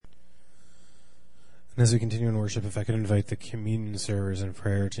As we continue in worship, if I could invite the communion servers and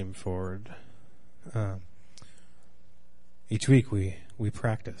prayer team forward. Each week we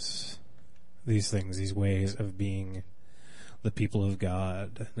practice these things, these ways of being the people of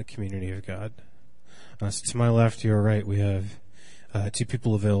God, the community of God. So to my left, your right, we have two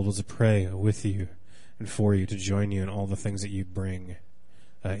people available to pray with you and for you, to join you in all the things that you bring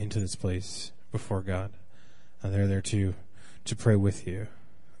into this place before God. They're there to pray with you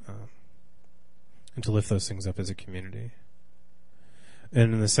and to lift those things up as a community.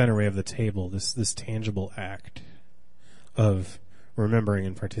 And in the center we have the table, this tangible act of remembering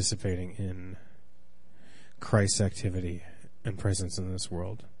and participating in Christ's activity and presence in this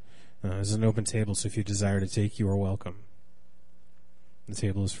world. It's an open table, so if you desire to take, you are welcome. The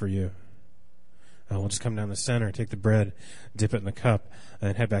table is for you. We'll just come down the center, take the bread, dip it in the cup,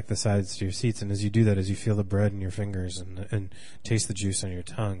 and head back the sides to your seats. And as you do that, as you feel the bread in your fingers and taste the juice on your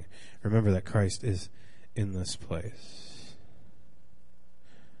tongue, remember that Christ is in this place.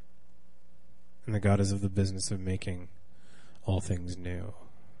 And that God is of the business of making all things new.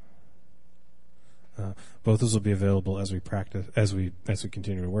 Both of those will be available as we practice, as we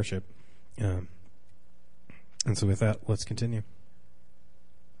continue to worship. And so with that, let's continue.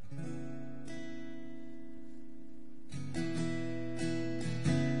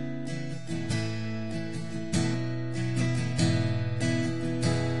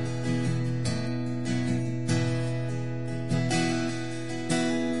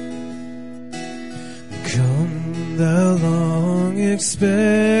 Come, thou long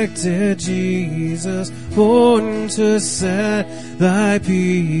expected Jesus, born to set thy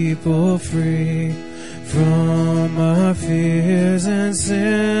people free. From our fears and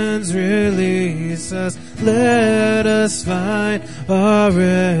sins release us, let us find our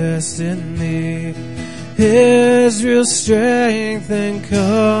rest in thee. Israel's strength and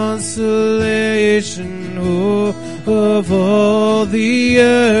consolation, hope of all the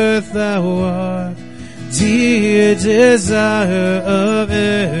earth thou art. Dear desire of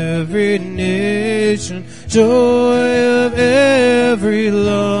every nation, joy of every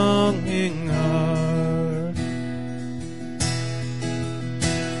longing heart.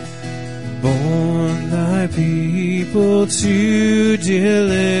 Born thy people to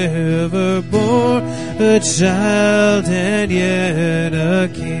deliver, born a child and yet a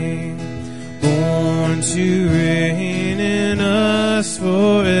king, born to reign in us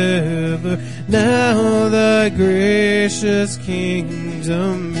forever. Now thy gracious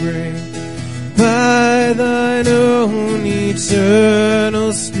kingdom bring, by thine own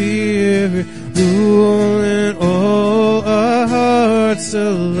eternal Spirit, rule in all our hearts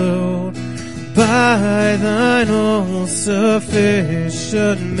alone. By thine all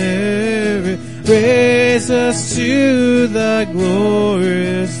sufficient merit, raise us to thy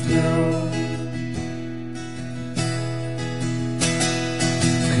glorious throne.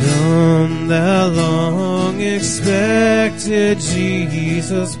 Come, thou long expected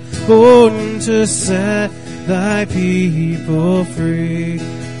Jesus, born to set thy people free.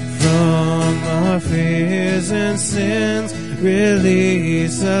 From our fears and sins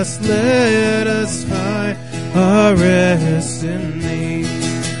release us, let us find our rest in thee.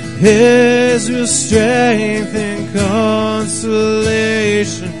 Israel's strength and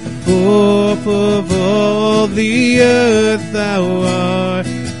consolation, hope of all the earth thou art.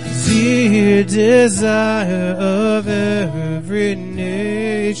 Dear desire of every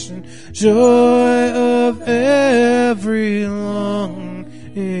nation, joy of every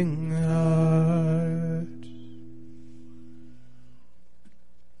longing heart.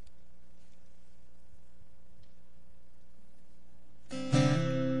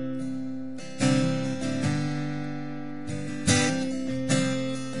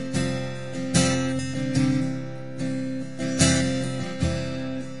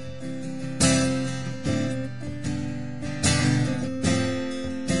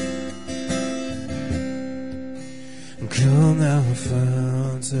 Come, thou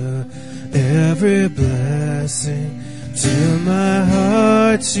fount of every blessing, to my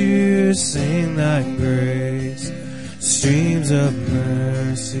heart to sing thy grace. Streams of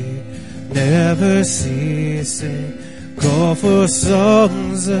mercy never ceasing, call for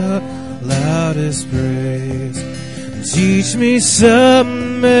songs of loudest praise. Teach me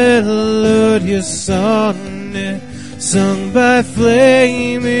some melodious sonnet, sung by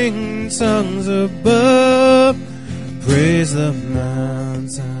flaming tongues above. Praise the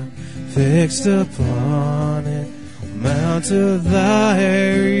mountain fixed upon it, mount of thy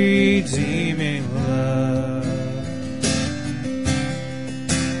redeeming love.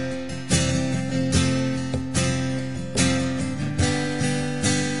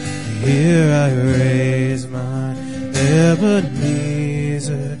 Here I raise my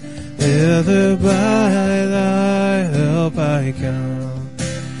Ebenezer, hither by thy help I come,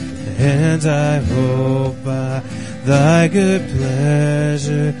 and I hope by thy good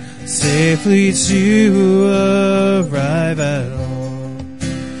pleasure safely to arrive at home.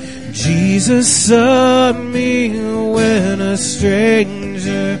 Jesus saw me when a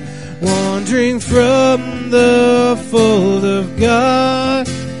stranger, wandering from the fold of God,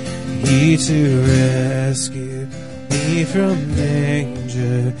 He to rescue me from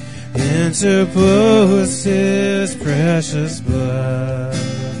danger interposed His precious blood.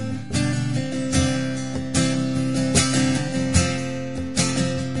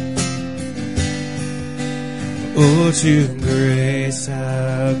 Oh, to grace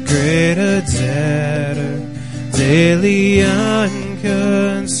how great a debtor daily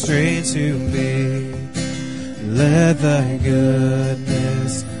unconstrained to be. Let thy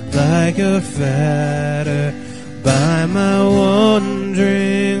goodness like a fetter by my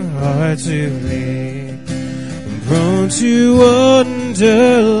wandering heart to lead. Prone to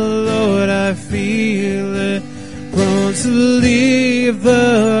wander, Lord, I feel it. Prone to leave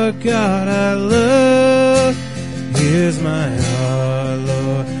the God I love. Here's my heart,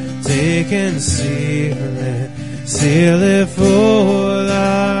 Lord, take and seal it for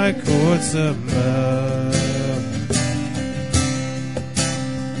thy courts above.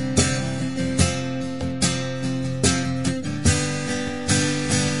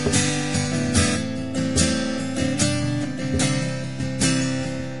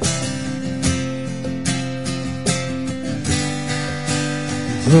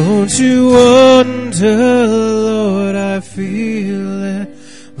 Prone to wander, Lord, I feel it.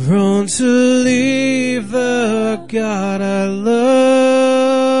 Prone to leave the God I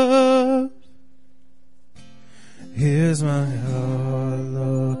love. Here's my heart,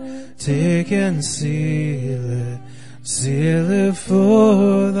 Lord, take and seal it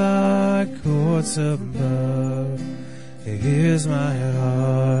for thy courts above. Here's my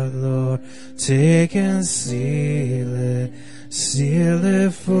heart, Lord, take and seal it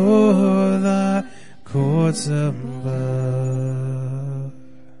for thy courts above.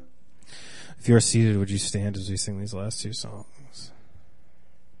 If you are seated, would you stand as we sing these last two songs?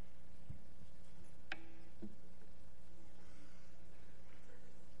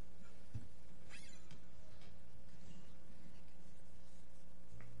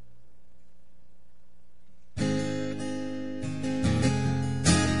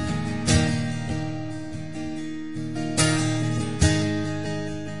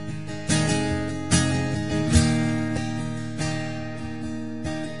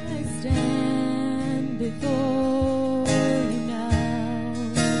 Before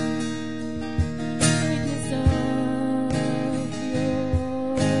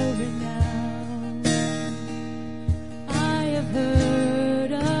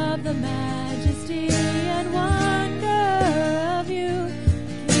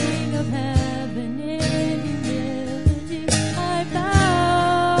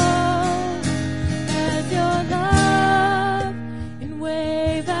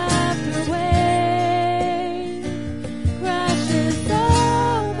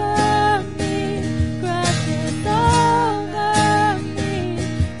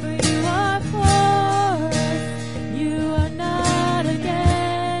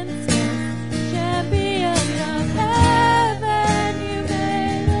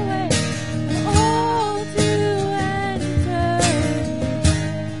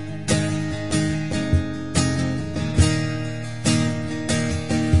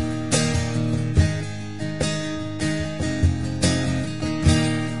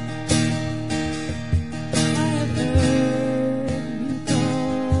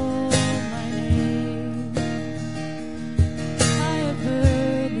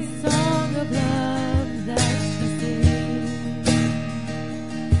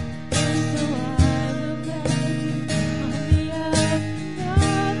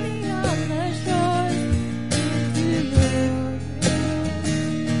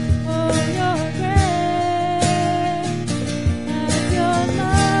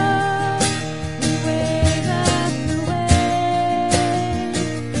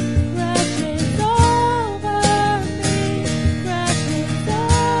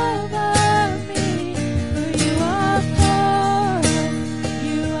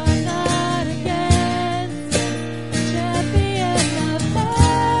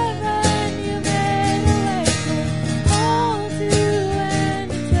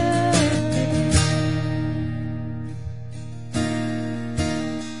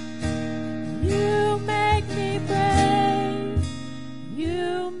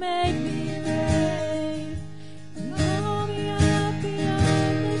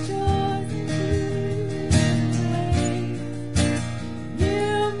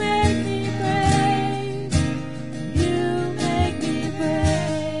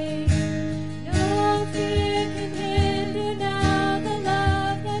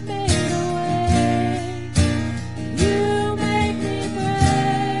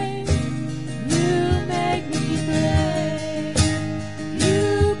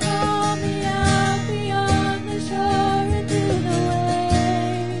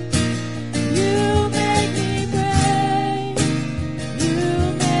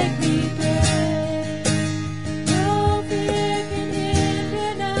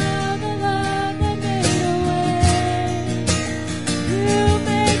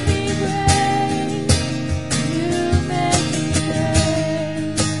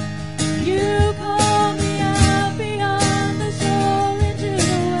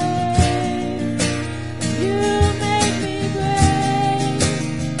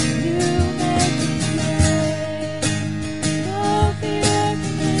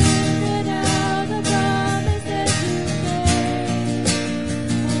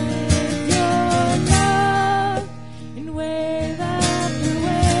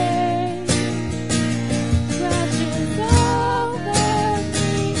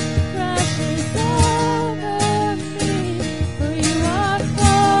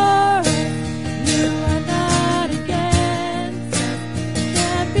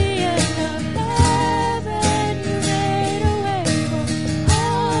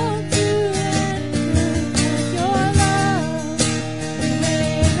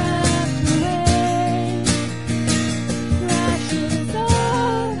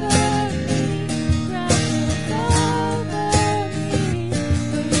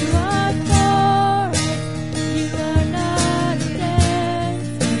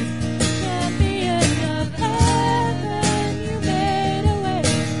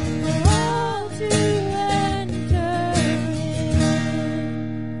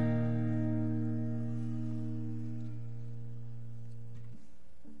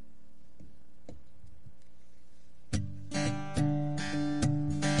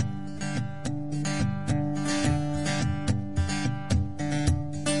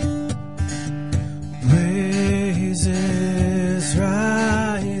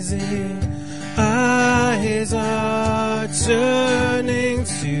returning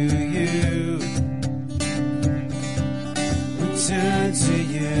to you. Return to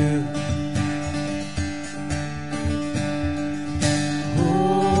you.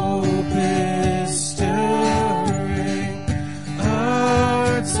 Hope is stirring,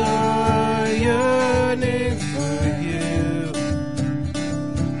 hearts are yearning for you.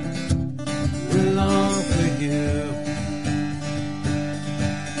 We long for you.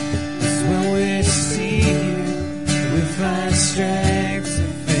 'Cause when we see you, we find strength to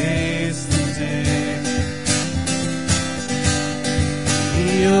face the day. In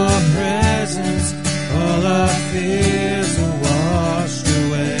your presence, all our fears are washed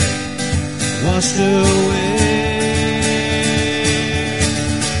away. Washed away.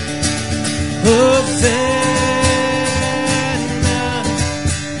 Hosanna,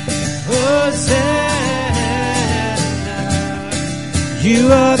 Hosanna. You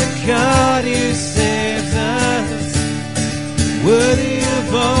are the God who saves us, worthy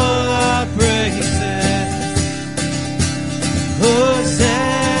of all our praises.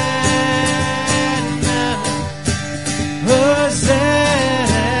 Hosanna, Hosanna.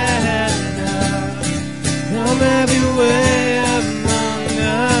 Come have your way among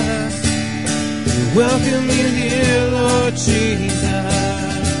us. We welcome you here, Lord Jesus.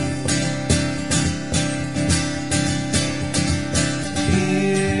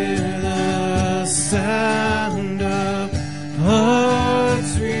 Hear the sound of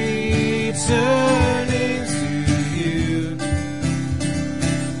hearts returning to you.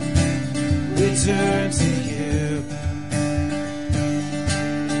 Return to you.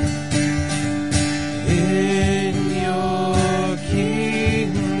 In your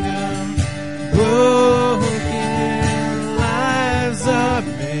kingdom, broken lives are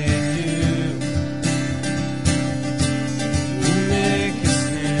made new. You make us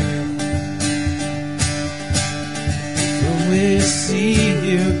new. When we see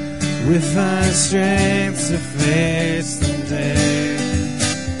you, we find strength to face the day.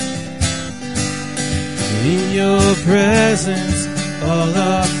 In your presence, all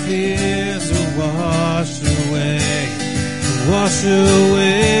our fears are washed away. Washed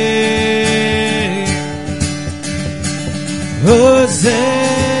away. Hosanna,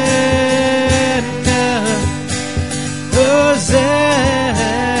 Hosanna.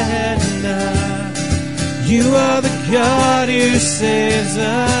 You are the God who saves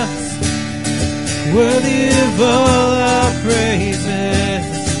us, worthy of all our praises.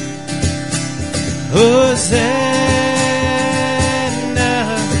 Hosanna,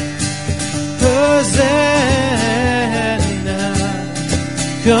 Hosanna.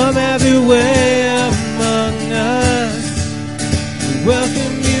 Come have your way among us. We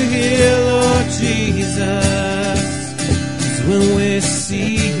welcome you here, Lord Jesus. 'Cause when we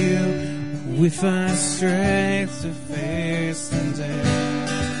see you, we find strength to face the day.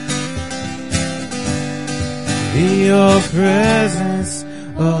 In your presence,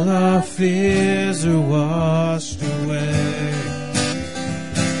 all our fears are washed away.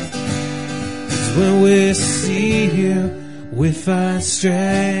 'Cause when we see you, we find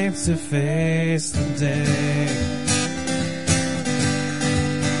strength to face the day.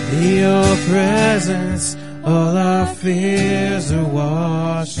 In your presence, all our fears are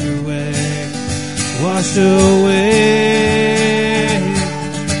washed away. Washed away.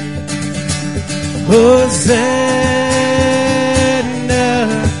 Hosanna,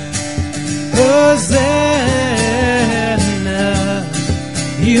 Hosanna.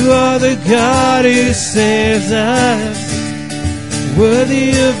 You are the God who saves us,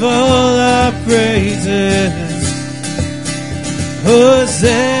 worthy of all our praises.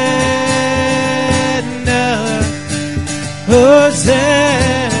 Hosanna,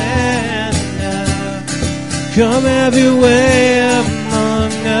 Hosanna. Come have your way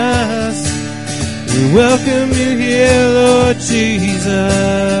among us. We welcome you here, Lord Jesus.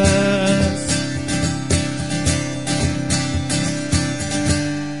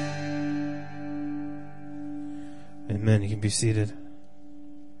 Amen. You can be seated.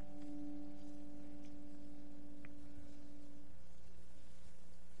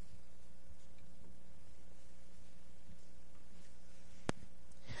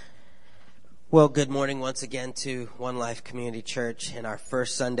 Well, good morning once again to One Life Community Church in our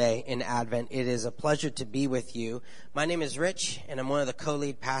first Sunday in Advent. It is a pleasure to be with you. My name is Rich, and I'm one of the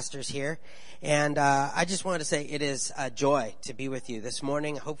co-lead pastors here. And I just wanted to say it is a joy to be with you this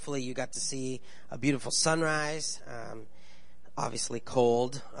morning. Hopefully you got to see a beautiful sunrise. Obviously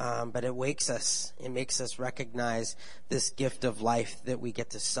cold, but it wakes us. It makes us recognize this gift of life that we get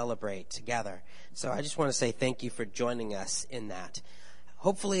to celebrate together. So I just want to say thank you for joining us in that.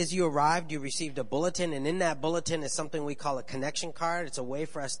 Hopefully as you arrived, you received a bulletin, and in that bulletin is something we call a connection card. It's a way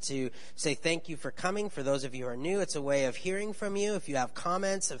for us to say thank you for coming. For those of you who are new, it's a way of hearing from you. If you have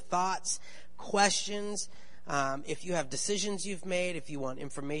comments, of thoughts, questions, if you have decisions you've made, if you want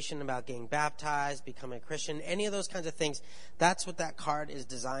information about getting baptized, becoming a Christian, any of those kinds of things, that's what that card is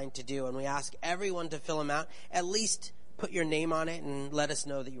designed to do. And we ask everyone to fill them out, at least put your name on it and let us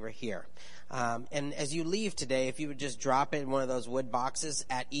know that you were here. And as you leave today, if you would just drop it in one of those wood boxes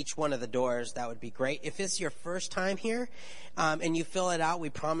at each one of the doors, that would be great. If it's your first time here and you fill it out, we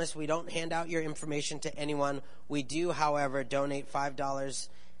promise we don't hand out your information to anyone. We do, however, donate $5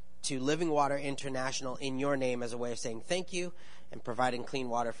 to Living Water International in your name as a way of saying thank you and providing clean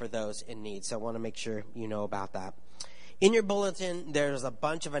water for those in need. So I want to make sure you know about that. In your bulletin, there's a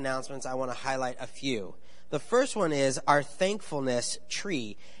bunch of announcements. I want to highlight a few. The first one is our thankfulness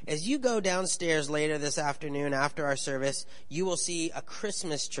tree. As you go downstairs later this afternoon after our service, you will see a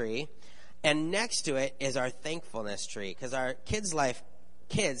Christmas tree, and next to it is our thankfulness tree, because our kids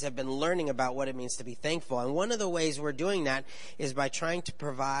have been learning about what it means to be thankful. And one of the ways we're doing that is by trying to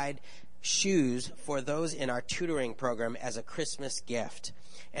provide shoes for those in our tutoring program as a Christmas gift.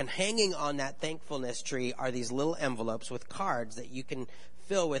 And hanging on that thankfulness tree are these little envelopes with cards that you can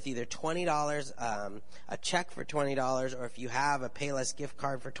fill with either $20, a check for $20, or if you have a Payless gift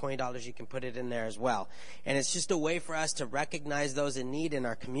card for $20, you can put it in there as well. And it's just a way for us to recognize those in need in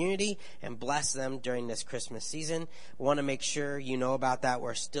our community and bless them during this Christmas season. We want to make sure you know about that.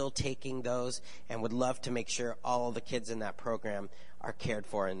 We're still taking those and would love to make sure all of the kids in that program are cared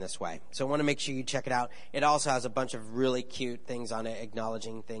for in this way. So I want to make sure you check it out. It also has a bunch of really cute things on it,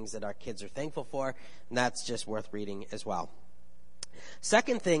 acknowledging things that our kids are thankful for, and that's just worth reading as well.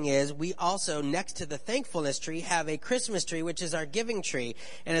 Second thing is we also, next to the thankfulness tree, have a Christmas tree, which is our giving tree.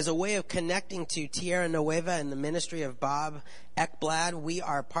 And as a way of connecting to Tierra Nueva and the ministry of Bob Ekblad, we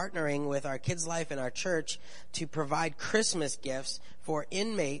are partnering with our Kids Life and our church to provide Christmas gifts for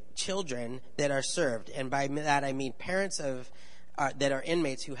inmate children that are served. And by that I mean parents that are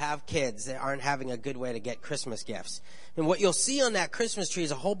inmates who have kids that aren't having a good way to get Christmas gifts. And what you'll see on that Christmas tree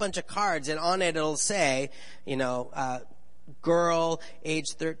is a whole bunch of cards, and on it it'll say, girl, age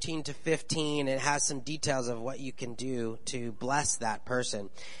 13 to 15. It has some details of what you can do to bless that person.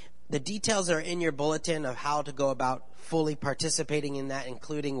 The details are in your bulletin of how to go about fully participating in that,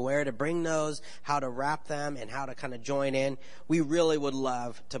 including where to bring those, how to wrap them, and how to kind of join in. We really would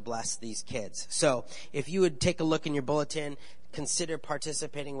love to bless these kids. So if you would take a look in your bulletin, consider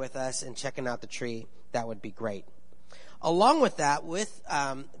participating with us and checking out the tree, that would be great. Along with that, with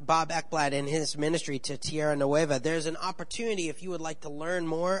Bob Ekblad and his ministry to Tierra Nueva, there's an opportunity if you would like to learn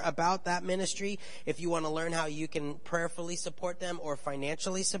more about that ministry, if you want to learn how you can prayerfully support them or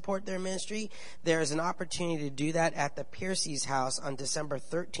financially support their ministry, there's an opportunity to do that at the Piercy's house on December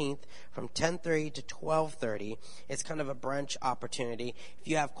 13th from 10:30 to 12:30. It's kind of a brunch opportunity. If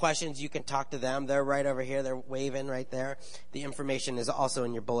you have questions, you can talk to them. They're right over here. They're waving right there. The information is also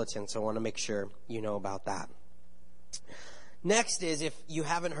in your bulletin, so I want to make sure you know about that. Next is, if you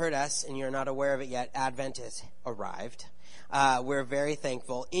haven't heard us and you're not aware of it yet, Advent has arrived. We're very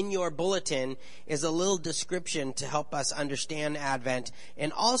thankful. In your bulletin is a little description to help us understand Advent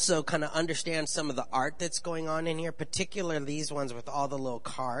and also kind of understand some of the art that's going on in here, particularly these ones with all the little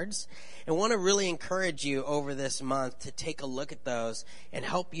cards. And want to really encourage you over this month to take a look at those and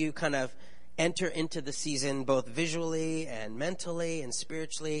help you kind of enter into the season both visually and mentally and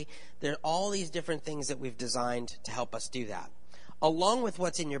spiritually. There are all these different things that we've designed to help us do that. Along with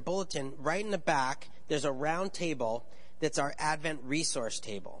what's in your bulletin, right in the back, there's a round table that's our Advent resource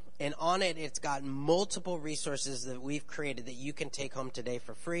table. And on it, it's got multiple resources that we've created that you can take home today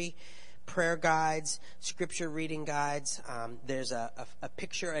for free. Prayer guides, scripture reading guides. There's a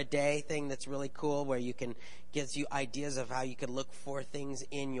picture a day thing that's really cool where you can gives you ideas of how you could look for things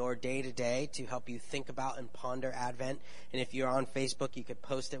in your day to day to help you think about and ponder Advent. And if you're on Facebook, you could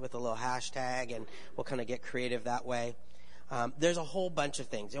post it with a little hashtag, and we'll kind of get creative that way. There's a whole bunch of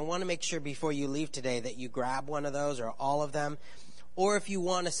things, and I want to make sure before you leave today that you grab one of those or all of them. Or if you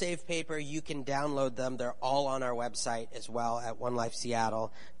want to save paper, you can download them. They're all on our website as well at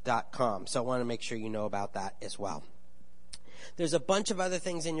onelifeseattle.com. So I want to make sure you know about that as well. There's a bunch of other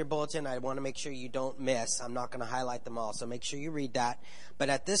things in your bulletin I want to make sure you don't miss. I'm not going to highlight them all, so make sure you read that. But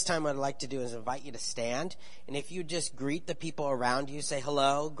at this time, what I'd like to do is invite you to stand. And if you just greet the people around you, say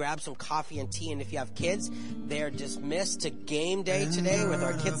hello, grab some coffee and tea. And if you have kids, they're dismissed to game day today with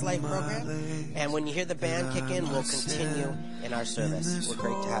our Kids Life program. And when you hear the band kick in, we'll continue in our service. We're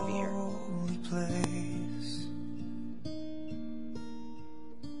great to have you here.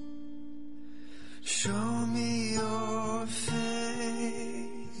 Show me your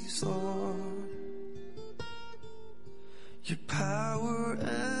face, Lord, your power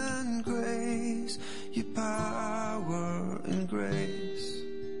and grace, your power and grace.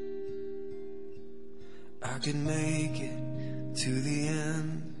 I can make it to the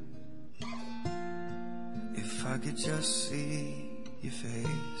end if I could just see your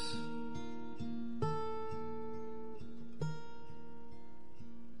face.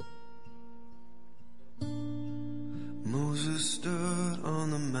 Moses stood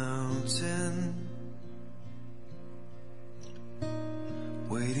on the mountain,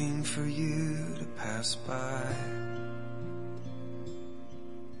 waiting for you to pass by.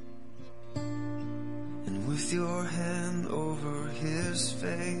 And with your hand over his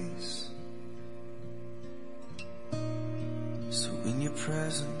face, so in your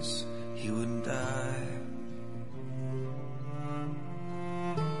presence he wouldn't die.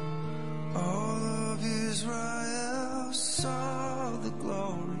 All of Israel saw the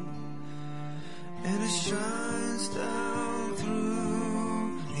glory, and it shines down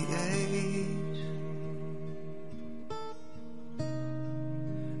through the age.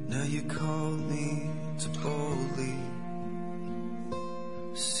 Now you called me to boldly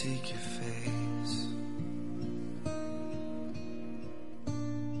seek your face.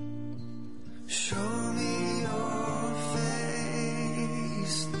 Show me your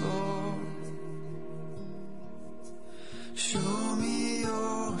face, Lord. Show me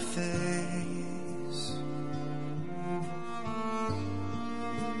your face.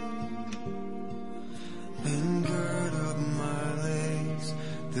 And gird up my legs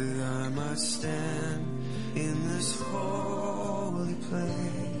that I might stand in this holy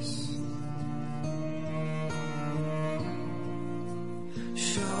place.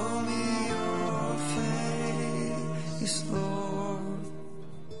 Show me your face, Lord,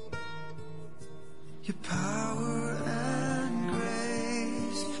 your power and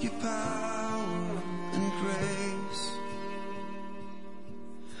grace, your power and grace.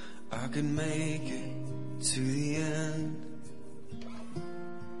 I can make it to the end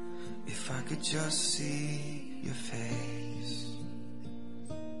if I could just see your face.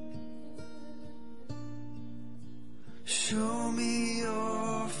 Show me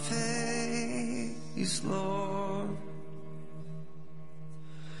your face, Lord.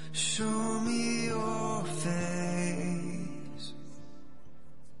 Show me your face.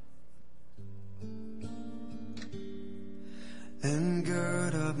 And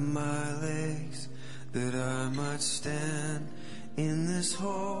gird up my legs that I might stand in this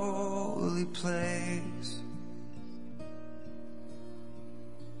holy place.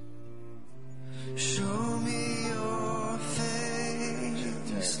 Show me your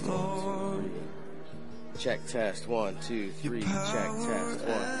face, Lord. Check, test, 1, 2, 3. Check, test,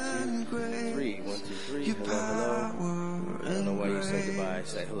 1, 2, 3. 1, 2, 3. Hello, hello. I don't know why you say goodbye.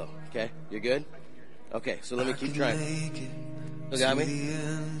 Say hello. Okay? You're good? Okay, so let me keep trying. Still got me?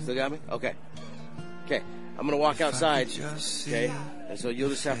 Still got me? Okay. Okay. I'm going to walk outside. Okay? And so you'll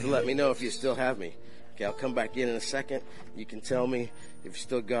just have to let me know if you still have me. Okay, I'll come back in a second. You can tell me if you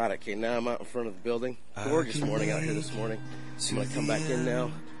still got it. Okay, now I'm out in front of the building. Gorgeous morning out here this morning. I'm going to come back in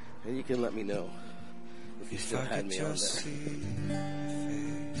now, and you can let me know if you still had me on there.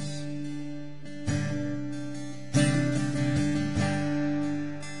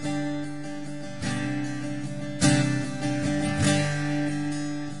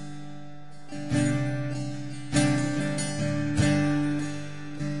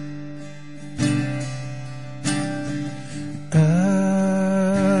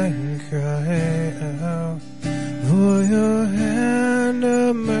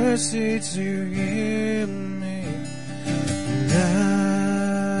 Mercy to give me, and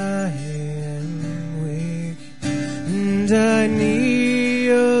I am weak, and I need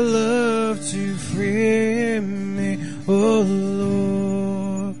your love to free me. Oh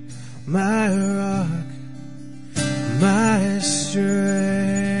Lord, my rock, my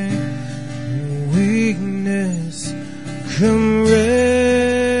strength, weakness, come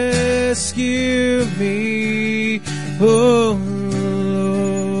rescue me. Oh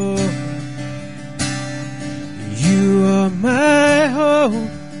my hope,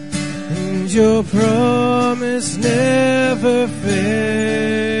 and your promise never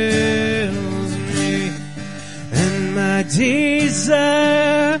fails me, and my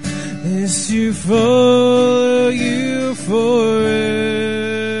desire is to follow you forever,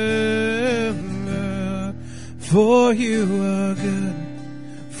 for you are good,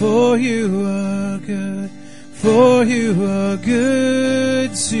 for you are good, for you are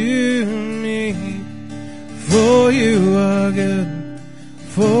good to me. For you are good,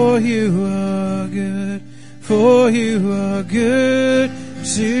 for you are good. for you are good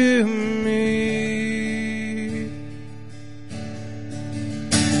to me.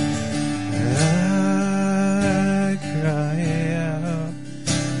 I cry out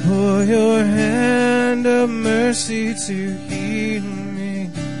for your hand of mercy to heal me.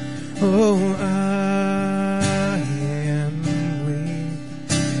 Oh, I am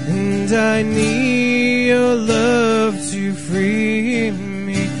weak, and I need your love to free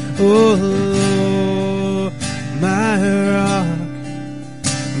me. Oh Lord, my rock,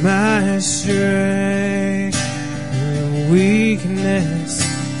 my strength, weakness,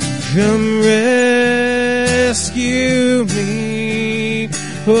 come rescue me.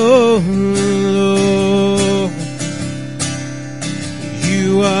 Oh Lord,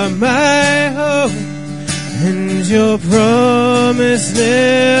 you are my hope, and your promise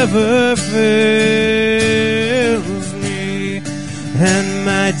never fails me. And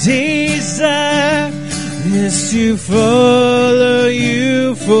my desire is to follow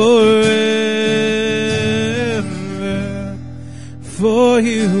you forever. For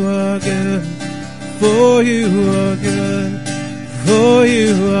you are good, for you are good, for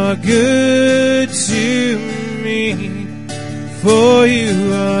you are good to me. For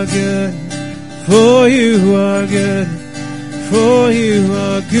you are good, for you are good, for you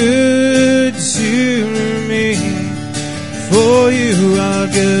are good to me. For you are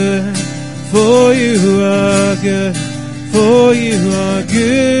good, for you are good, for you are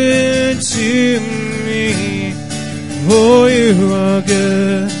good to me. For you are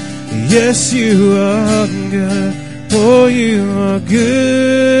good, yes you are good, for you are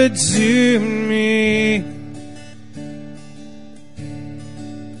good to me.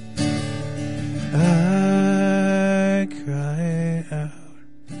 I cry out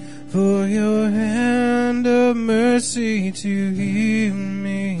for your hand of mercy to heal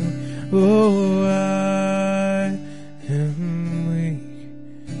me. Oh, I am weak,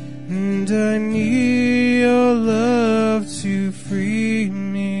 and I need your love to free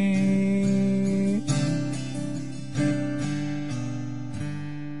me.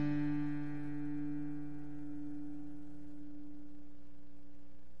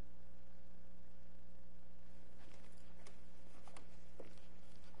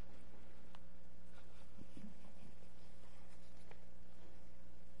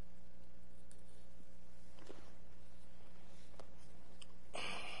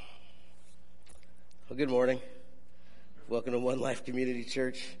 Well, good morning. Welcome to One Life Community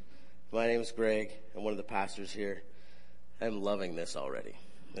Church. My name is Greg. I'm one of the pastors here. I'm loving this already.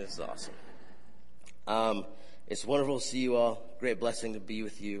 This is awesome. It's wonderful to see you all. Great blessing to be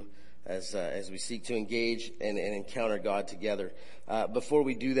with you as we seek to engage and encounter God together. Before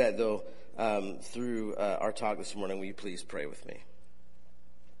we do that, though, through our talk this morning, will you please pray with me?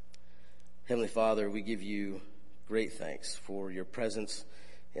 Heavenly Father, we give you great thanks for your presence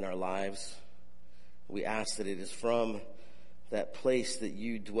in our lives. We ask that it is from that place that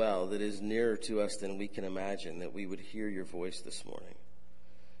you dwell, that is nearer to us than we can imagine, that we would hear your voice this morning.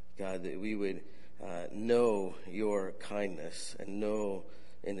 God, that we would know your kindness and know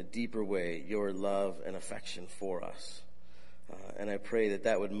in a deeper way your love and affection for us. And I pray that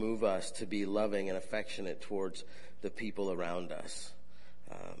that would move us to be loving and affectionate towards the people around us,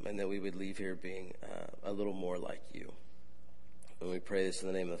 and that we would leave here being a little more like you. And we pray this in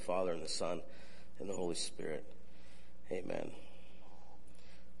the name of the Father and the Son and the Holy Spirit. Amen.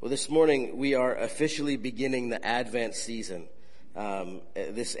 Well, this morning we are officially beginning the Advent season.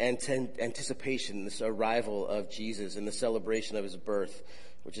 This anticipation, this arrival of Jesus and the celebration of his birth,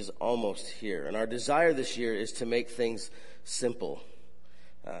 which is almost here. And our desire this year is to make things simple.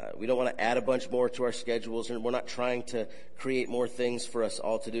 We don't want to add a bunch more to our schedules, and we're not trying to create more things for us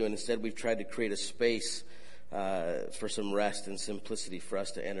all to do. And instead, we've tried to create a space for some rest and simplicity for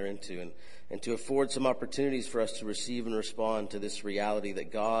us to enter into, and to afford some opportunities for us to receive and respond to this reality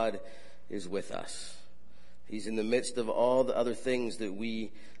that God is with us. He's in the midst of all the other things that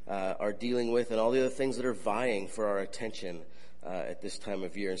we are dealing with and all the other things that are vying for our attention at this time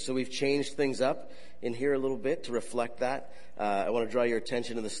of year. And so we've changed things up in here a little bit to reflect that. I want to draw your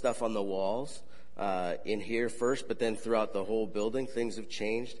attention to the stuff on the walls in here first, but then throughout the whole building, things have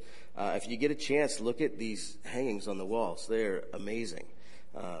changed. If you get a chance, look at these hangings on the walls. They're amazing.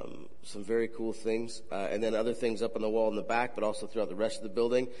 Some very cool things. And then other things up on the wall in the back, but also throughout the rest of the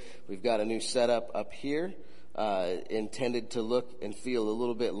building. We've got a new setup up here, intended to look and feel a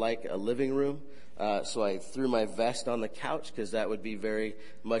little bit like a living room. So I threw my vest on the couch because that would be very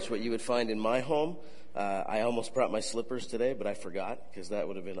much what you would find in my home. I almost brought my slippers today, but I forgot because that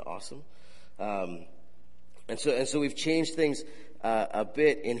would have been awesome. And so we've changed things a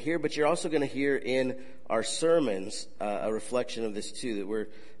bit in here, but you're also going to hear in our sermons a reflection of this too, that we're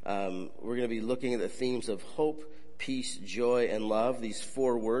going to be looking at the themes of hope, peace, joy, and love. These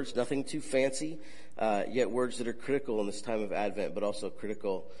 4 words, nothing too fancy, yet words that are critical in this time of Advent, but also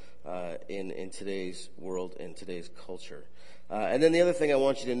critical in today's world and today's culture. And then the other thing I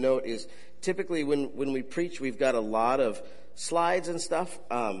want you to note is typically when we preach, we've got a lot of slides and stuff.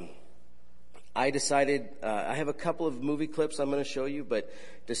 I decided, I have a couple of movie clips I'm going to show you, but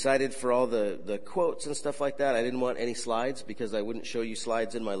decided for all the quotes and stuff like that, I didn't want any slides because I wouldn't show you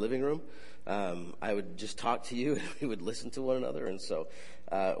slides in my living room. I would just talk to you and we would listen to one another. And so,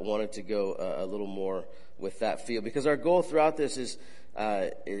 wanted to go a little more with that feel, because our goal throughout this is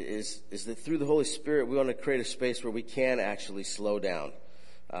that through the Holy Spirit, we want to create a space where we can actually slow down,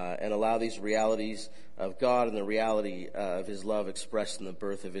 and allow these realities of God and the reality of His love expressed in the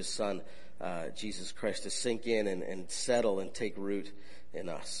birth of His Son, Jesus Christ, to sink in and settle and take root in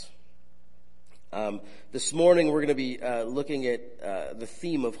us. This morning we're going to be looking at the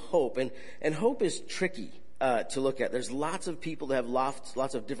theme of hope, and hope is tricky to look at. There's lots of people that have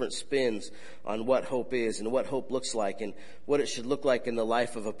lots of different spins on what hope is and what hope looks like and what it should look like in the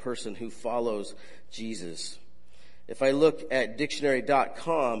life of a person who follows Jesus. If I look at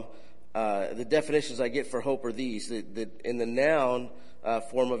dictionary.com, the definitions I get for hope are these: that in the noun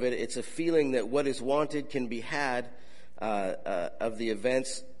form of it, it's a feeling that what is wanted can be had of the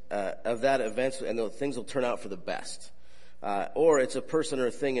events of that event, and the things will turn out for the best. Or it's a person or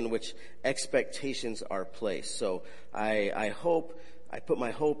a thing in which expectations are placed. So I put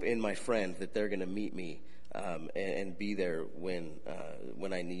my hope in my friend that they're going to meet me and be there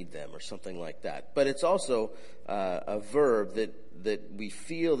when I need them, or something like that. But it's also a verb that we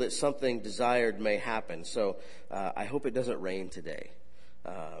feel that something desired may happen. So I hope it doesn't rain today.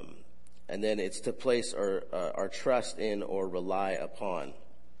 And then it's to place our trust in or rely upon.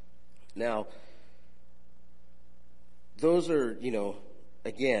 Now, those are,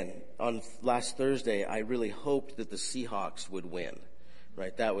 again, on last Thursday, I really hoped that the Seahawks would win,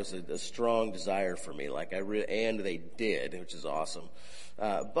 right? That was a strong desire for me, and they did, which is awesome.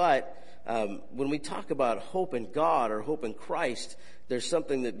 But when we talk about hope in God or hope in Christ, there's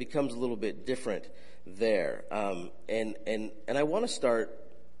something that becomes a little bit different there. And I want to start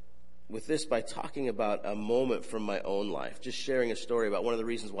with this by talking about a moment from my own life, just sharing a story about one of the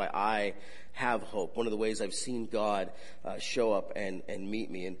reasons why I have hope, one of the ways I've seen God show up and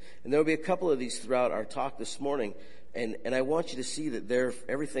meet me. And there will be a couple of these throughout our talk this morning, and I want you to see that they're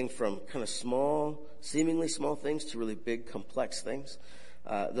everything from kind of small, seemingly small things to really big, complex things.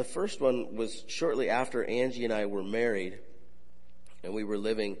 The first one was shortly after Angie and I were married, and we were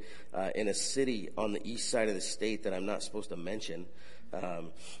living in a city on the east side of the state that I'm not supposed to mention,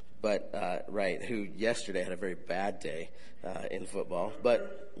 who yesterday had a very bad day in football.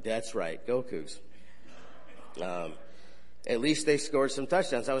 But that's right, go Cougs. At least they scored some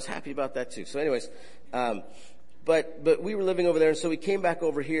touchdowns. I was happy about that too. So anyways, but we were living over there, and so we came back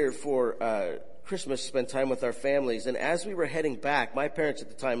over here for Christmas, spend time with our families. And as we were heading back, my parents at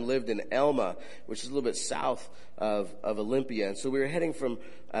the time lived in Elma, which is a little bit south of Olympia. And so we were heading from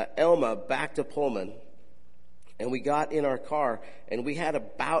Elma back to Pullman. And we got in our car, and we had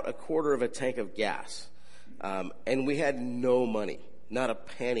about a quarter of a tank of gas. And we had no money, not a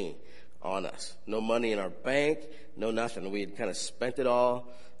penny on us. No money in our bank, no nothing. We had kind of spent it all.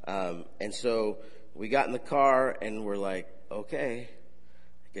 And so we got in the car, and we're like, okay,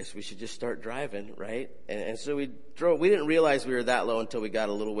 I guess we should just start driving, right? And so we drove. We didn't realize we were that low until we got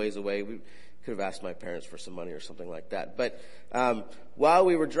a little ways away. We could have asked my parents for some money or something like that. But while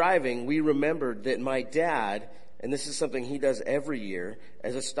we were driving, we remembered that my dad, and this is something he does every year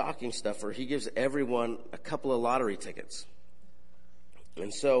as a stocking stuffer, he gives everyone a couple of lottery tickets.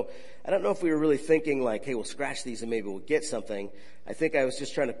 And so I don't know if we were really thinking like, hey, we'll scratch these and maybe we'll get something. I think I was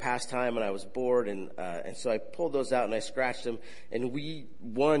just trying to pass time and I was bored, and so I pulled those out and I scratched them, and we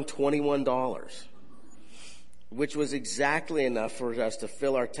won $21, which was exactly enough for us to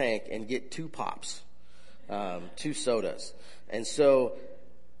fill our tank and get 2 pops, 2 sodas. And so,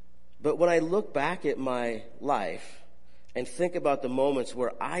 but when I look back at my life and think about the moments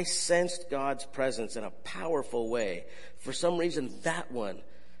where I sensed God's presence in a powerful way, for some reason that one,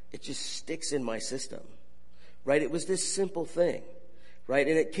 it just sticks in my system, right? It was this simple thing, right?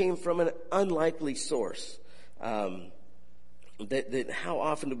 And it came from an unlikely source. That how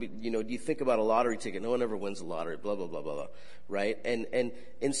often do you think about a lottery ticket? No one ever wins a lottery, blah, blah, blah, blah, blah, right? And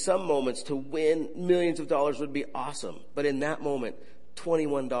in some moments to win millions of dollars would be awesome. But in that moment,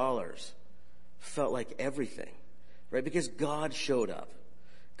 $21 felt like everything, right? Because God showed up.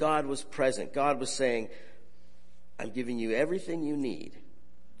 God was present. God was saying, I'm giving you everything you need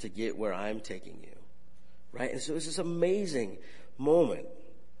to get where I'm taking you. Right? And so it's this amazing moment.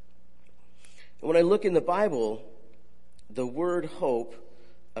 And when I look in the Bible, the word hope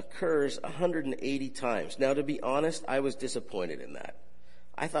occurs 180 times. Now, to be honest, I was disappointed in that.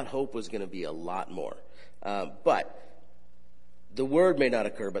 I thought hope was going to be a lot more. But the word may not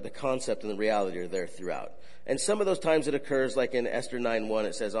occur, but the concept and the reality are there throughout. And some of those times it occurs, like in Esther 9:1,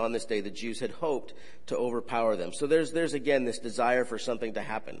 it says, on this day the Jews had hoped to overpower them. So there's again this desire for something to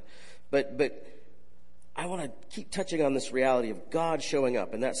happen. But I want to keep touching on this reality of God showing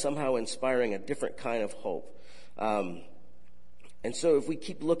up, and that somehow inspiring a different kind of hope. And so if we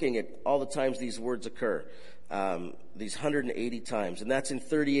keep looking at all the times these words occur, these 180 times, and that's in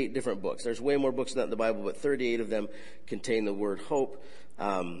 38 different books. There's way more books than that in the Bible, but 38 of them contain the word hope.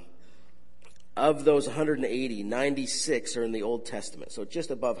 Of those 180, 96 are in the Old Testament, so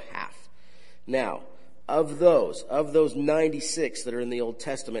just above half. Now, of those 96 that are in the Old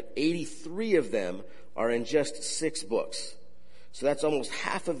Testament, 83 of them are in just 6 books. So that's almost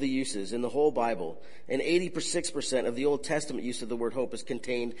half of the uses in the whole Bible. And 86% of the Old Testament use of the word hope is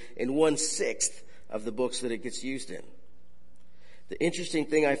contained in 1/6 of the books that it gets used in. The interesting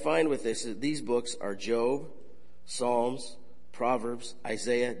thing I find with this is these books are Job, Psalms, Proverbs,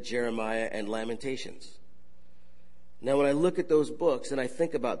 Isaiah, Jeremiah, and Lamentations. Now, when I look at those books and I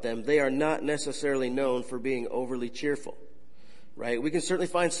think about them, they are not necessarily known for being overly cheerful. Right? We can certainly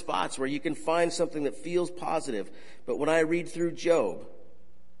find spots where you can find something that feels positive. But when I read through Job,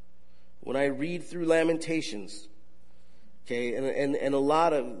 when I read through Lamentations, okay, and a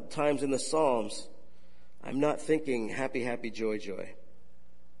lot of times in the Psalms, I'm not thinking happy, happy, joy, joy.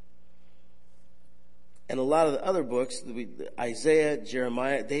 And a lot of the other books, Isaiah,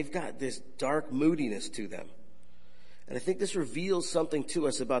 Jeremiah, they've got this dark moodiness to them. And I think this reveals something to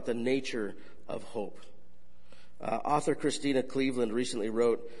us about the nature of hope. Author Christina Cleveland recently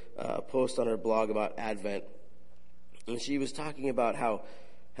wrote a post on her blog about Advent. And she was talking about how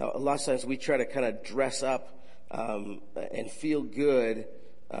a lot of times we try to kind of dress up and feel good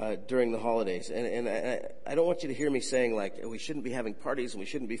during the holidays. And I don't want you to hear me saying like we shouldn't be having parties and we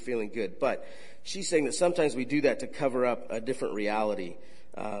shouldn't be feeling good. But she's saying that sometimes we do that to cover up a different reality.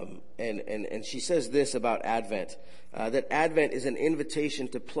 And she says this about Advent, that Advent is an invitation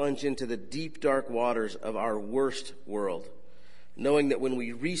to plunge into the deep, dark waters of our worst world, knowing that when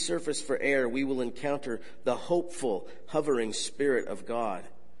we resurface for air, we will encounter the hopeful, hovering Spirit of God.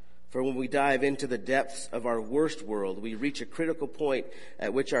 For when we dive into the depths of our worst world, we reach a critical point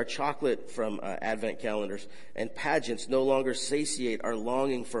at which our chocolate from Advent calendars and pageants no longer satiate our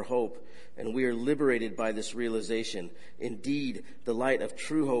longing for hope, and we are liberated by this realization. Indeed, the light of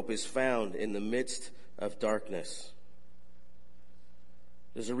true hope is found in the midst of darkness.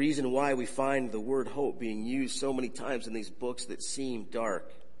 There's a reason why we find the word hope being used so many times in these books that seem dark.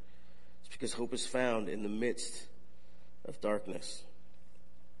 It's because hope is found in the midst of darkness.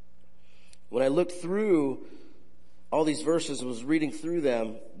 When I looked through all these verses and was reading through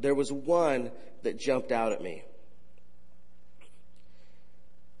them, there was one that jumped out at me.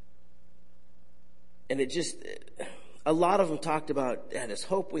 And it just, a lot of them talked about this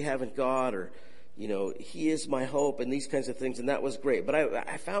hope we have in God, or, you know, He is my hope, and these kinds of things, and that was great. But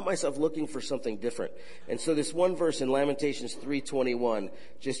I found myself looking for something different. And so this one verse in Lamentations 3:21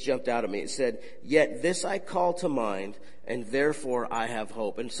 just jumped out at me. It said, "Yet this I call to mind, and therefore I have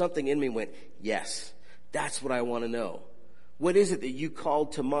hope." And something in me went, yes, that's what I want to know. What is it that you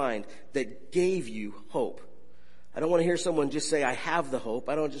called to mind that gave you hope? I don't want to hear someone just say, I have the hope.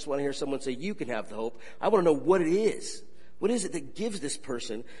 I don't just want to hear someone say, you can have the hope. I want to know what it is. What is it that gives this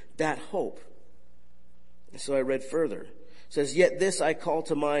person that hope? And so I read further. It says, "Yet this I call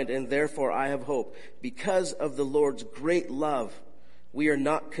to mind, and therefore I have hope. Because of the Lord's great love, we are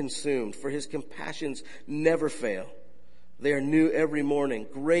not consumed, for His compassions never fail. They are new every morning.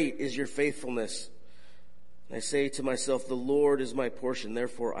 Great is your faithfulness. And I say to myself, the Lord is my portion,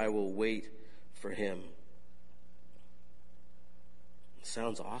 therefore I will wait for Him."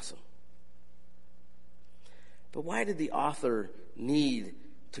 Sounds awesome. But why did the author need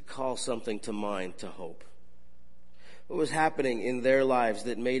to call something to mind to hope? What was happening in their lives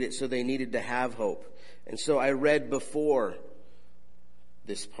that made it so they needed to have hope? And so I read before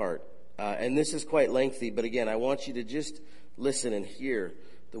this part. And this is quite lengthy, but again, I want you to just listen and hear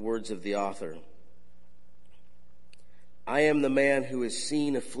the words of the author. "I am the man who has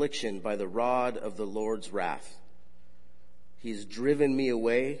seen affliction by the rod of the Lord's wrath. He has driven me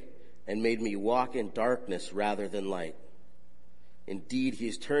away and made me walk in darkness rather than light. Indeed, He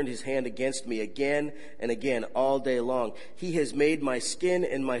has turned His hand against me again and again all day long. He has made my skin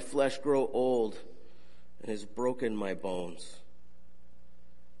and my flesh grow old, and has broken my bones.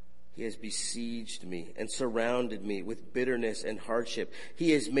 He has besieged me and surrounded me with bitterness and hardship.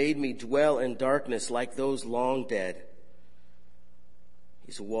 He has made me dwell in darkness like those long dead.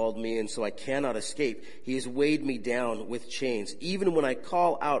 He's walled me in so I cannot escape. He has weighed me down with chains. Even when I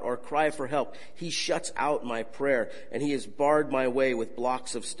call out or cry for help, he shuts out my prayer, and he has barred my way with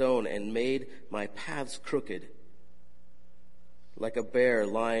blocks of stone and made my paths crooked. Like a bear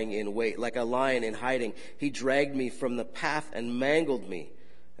lying in wait, like a lion in hiding, he dragged me from the path and mangled me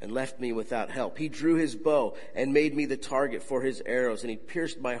and left me without help. He drew his bow and made me the target for his arrows, and he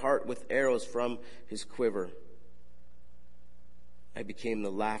pierced my heart with arrows from his quiver. I became the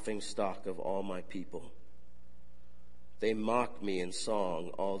laughing stock of all my people. They mock me in song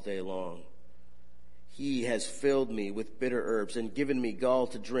all day long. He has filled me with bitter herbs and given me gall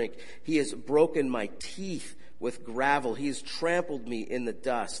to drink. He has broken my teeth with gravel. He has trampled me in the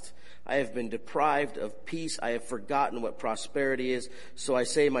dust. I have been deprived of peace. I have forgotten what prosperity is. So I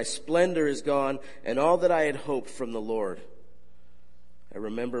say, my splendor is gone, and all that I had hoped from the Lord. I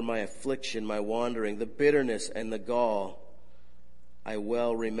remember my affliction, my wandering, the bitterness and the gall. I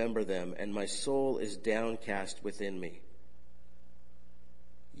well remember them, and my soul is downcast within me.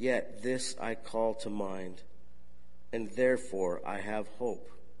 Yet this I call to mind, and therefore I have hope.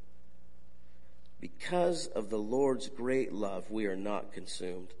 Because of the Lord's great love, we are not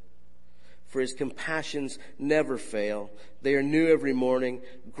consumed. For his compassions never fail. They are new every morning.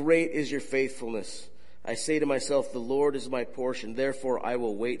 Great is your faithfulness. I say to myself, the Lord is my portion, therefore I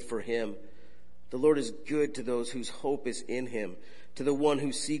will wait for him. The Lord is good to those whose hope is in him, to the one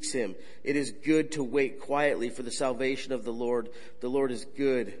who seeks him. It is good to wait quietly for the salvation of the Lord. The Lord is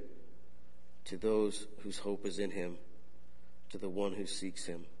good to those whose hope is in him, to the one who seeks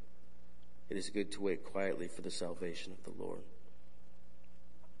him. It is good to wait quietly for the salvation of the Lord.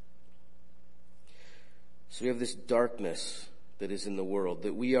 So we have this darkness that is in the world,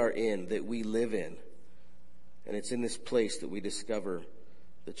 that we are in, that we live in. And it's in this place that we discover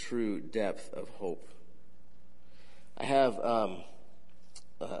the true depth of hope. I have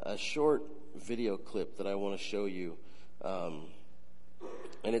a short video clip that I want to show you,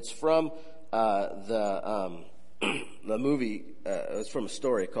 and it's from the movie. It's from a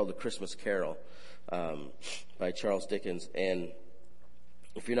story called The Christmas Carol by Charles Dickens. And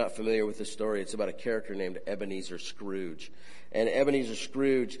if you're not familiar with the story, it's about a character named Ebenezer Scrooge. And Ebenezer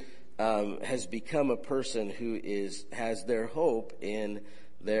Scrooge has become a person who has their hope in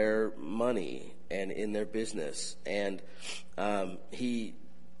their money and in their business. And he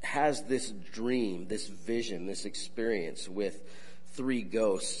has this dream, this vision, this experience with three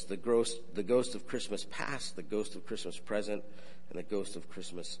ghosts: the ghost of Christmas past, the ghost of Christmas present, and the ghost of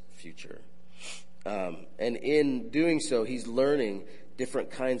Christmas future. And in doing so, he's learning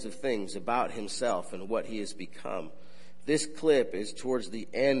different kinds of things about himself and what he has become. This clip is towards the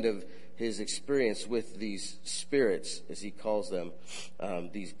end of his experience with these spirits, as he calls them,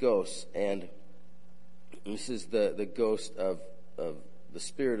 these ghosts. And this is the ghost of the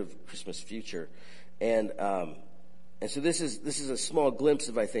spirit of Christmas future. And so this is a small glimpse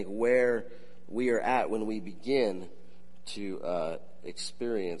of, I think, where we are at when we begin to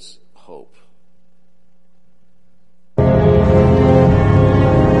experience hope.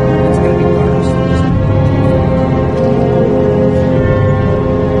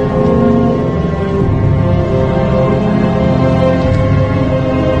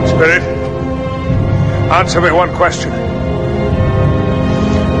 Spirit, answer me one question.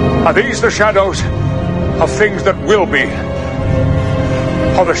 Are these the shadows of things that will be,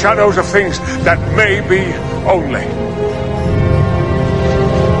 or the shadows of things that may be only?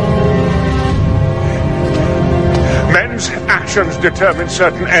 Men's actions determine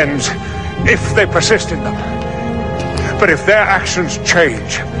certain ends if they persist in them. But if their actions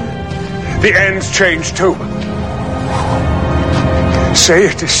change, the ends change too. Say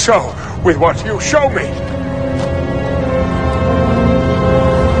it is so with what you show me.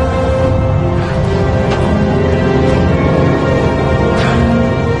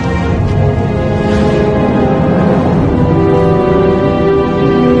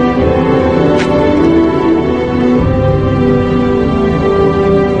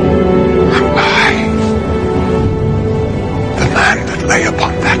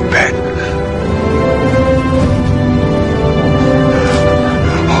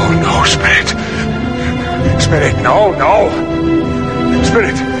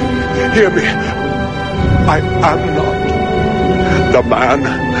 Hear me. I am not the man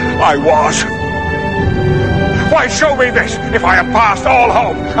I was. Why show me this if I have passed all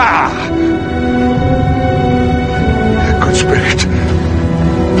hope? Good Spirit,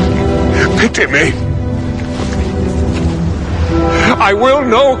 pity me. I will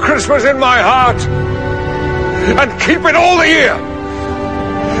know Christmas in my heart and keep it all the year.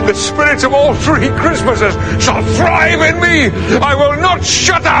 The spirits of all 3 Christmases shall thrive in me. I will not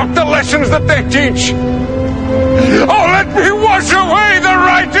shut out the lessons that they teach. Oh, let me wash away the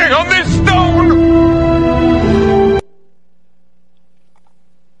writing on this stone.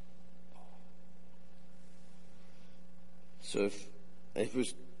 So if it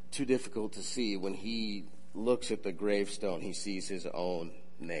was too difficult to see, when he looks at the gravestone, he sees his own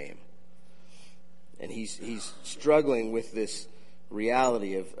name. And he's struggling with this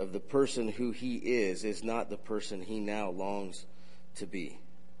reality of the person who he is not the person he now longs to be.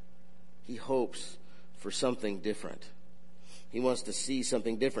 He hopes for something different. He wants to see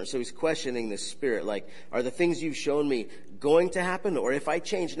something different. So he's questioning the Spirit, like, are the things you've shown me going to happen? Or if I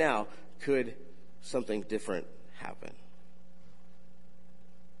change now, could something different happen?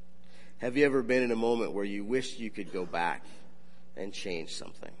 Have you ever been in a moment where you wished you could go back and change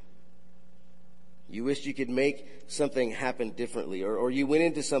something? You wished you could make something happen differently, or you went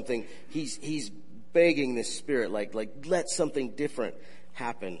into something, he's begging the Spirit, like let something different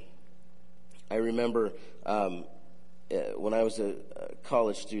happen. I remember when I was a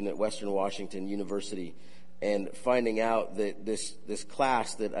college student at Western Washington University, and finding out that this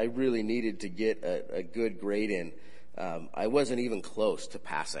class that I really needed to get a good grade in, I wasn't even close to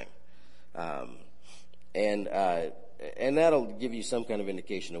passing. And that'll give you some kind of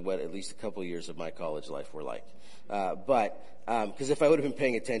indication of what at least a couple of years of my college life were like. Because if I would have been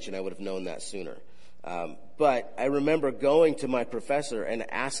paying attention, I would have known that sooner. But I remember going to my professor and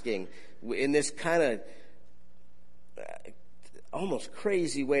asking, in this kind of almost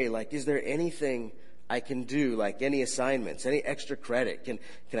crazy way, like, is there anything I can do, like any assignments, any extra credit? Can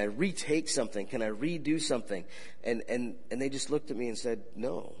I retake something? Can I redo something? And they just looked at me and said,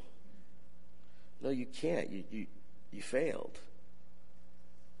 no, you can't. You failed.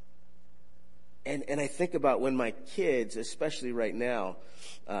 And I think about when my kids, especially right now,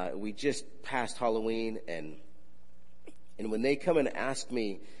 we just passed Halloween, and when they come and ask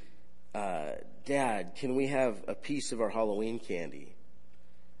me, Dad, can we have a piece of our Halloween candy?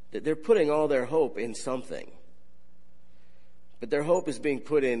 That they're putting all their hope in something. But their hope is being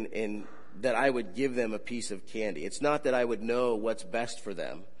put in that I would give them a piece of candy. It's not that I would know what's best for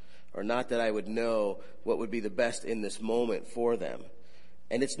them, or not that I would know what would be the best in this moment for them.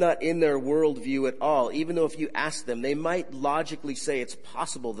 And it's not in their worldview at all, even though if you ask them, they might logically say it's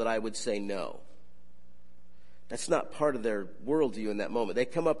possible that I would say no. That's not part of their worldview in that moment. They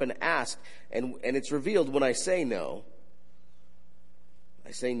come up and ask, and it's revealed when I say no.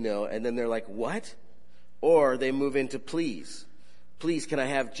 I say no, and then they're like, what? Or they move into please. Please, can I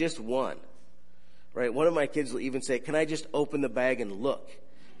have just one? Right? One of my kids will even say, can I just open the bag and look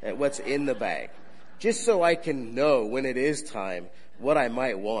at what's in the bag? Just so I can know when it is time what I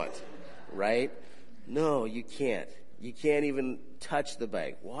might want. Right? No, you can't. You can't even touch the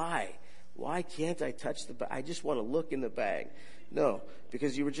bag. Why? Why can't I touch the bag? I just want to look in the bag. No,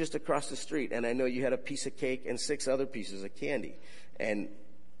 because you were just across the street, and I know you had a piece of cake and 6 other pieces of candy. And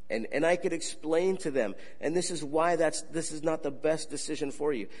I could explain to them, and this is why this is not the best decision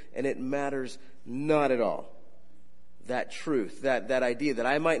for you. And it matters not at all. That truth, that idea that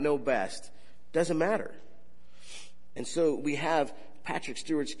I might know best, doesn't matter. And so we have Patrick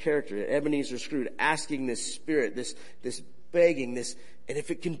Stewart's character, Ebenezer Scrooge, asking this Spirit, this begging, this, and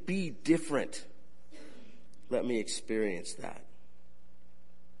if it can be different, let me experience that.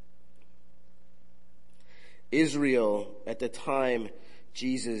 Israel, at the time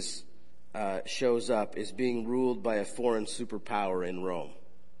Jesus shows up, is being ruled by a foreign superpower in Rome.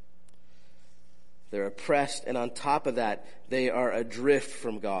 They're oppressed, and on top of that, they are adrift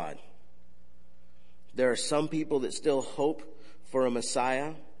from God. There are some people that still hope for a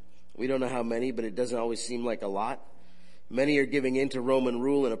Messiah. We don't know how many, but it doesn't always seem like a lot. Many are giving in to Roman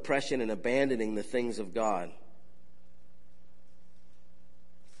rule and oppression and abandoning the things of God.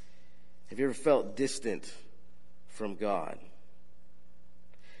 Have you ever felt distant from God?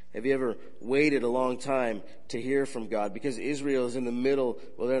 Have you ever waited a long time to hear from God? Because Israel is in the middle,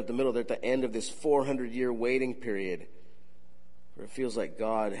 they're at the end of this 400-year waiting period where it feels like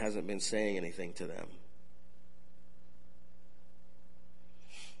God hasn't been saying anything to them.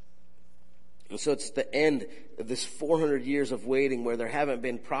 And so it's the end of this 400 years of waiting where there haven't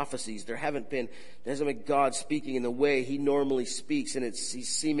been prophecies. There hasn't been God speaking in the way he normally speaks, and he's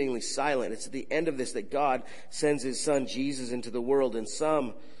seemingly silent. It's at the end of this that God sends his son Jesus into the world, and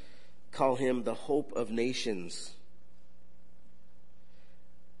some call him the hope of nations.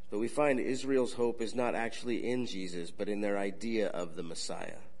 But we find Israel's hope is not actually in Jesus, but in their idea of the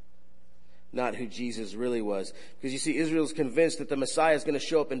Messiah. not who Jesus really was. Because you see, Israel's convinced that the Messiah is going to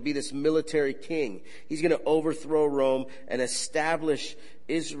show up and be this military king. He's going to overthrow Rome and establish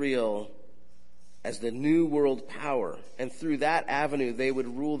Israel as the new world power. And through that avenue, they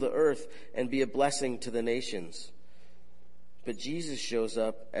would rule the earth and be a blessing to the nations. But Jesus shows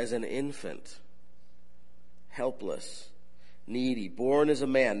up as an infant, helpless, needy, born as a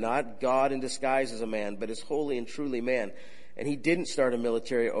man, not God in disguise as a man, but as holy and truly man. And he didn't start a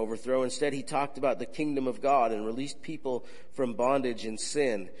military overthrow. Instead, he talked about the kingdom of God and released people from bondage and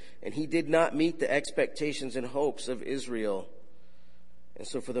sin. And he did not meet the expectations and hopes of Israel. And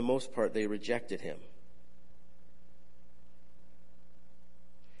so for the most part, they rejected him.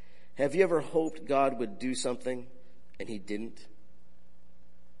 Have you ever hoped God would do something and he didn't?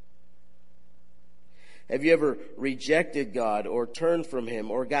 Have you ever rejected God or turned from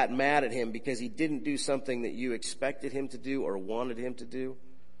him or got mad at him because he didn't do something that you expected him to do or wanted him to do?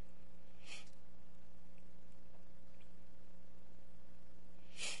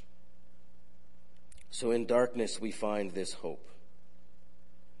 So in darkness we find this hope.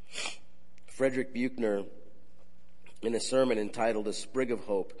 Frederick Buechner, in a sermon entitled A Sprig of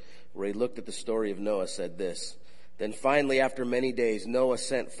Hope, where he looked at the story of Noah, said this: "Then finally, after many days, Noah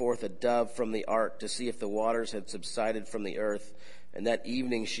sent forth a dove from the ark to see if the waters had subsided from the earth. And that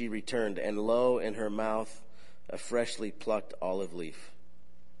evening she returned, and lo, in her mouth a freshly plucked olive leaf."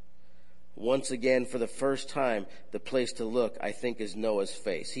 Once again, for the first time, the place to look, I think, is Noah's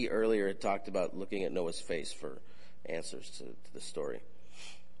face. He earlier had talked about looking at Noah's face for answers to the story.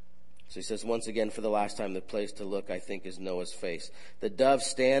 So he says, once again, for the last time, the place to look, I think, is Noah's face. The dove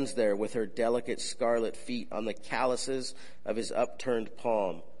stands there with her delicate scarlet feet on the calluses of his upturned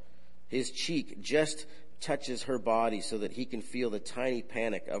palm. His cheek just touches her body so that he can feel the tiny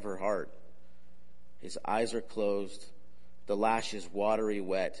panic of her heart. His eyes are closed, the lashes watery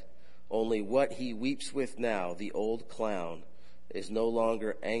wet. Only what he weeps with now, the old clown, is no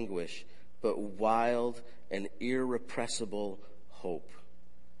longer anguish, but wild and irrepressible hope.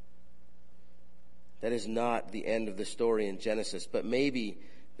 That is not the end of the story in Genesis, but maybe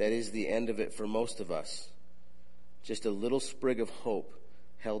that is the end of it for most of us. Just a little sprig of hope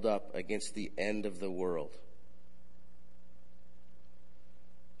held up against the end of the world.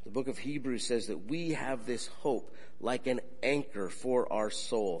 The book of Hebrews says that we have this hope like an anchor for our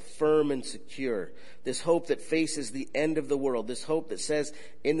soul, firm and secure. This hope that faces the end of the world. This hope that says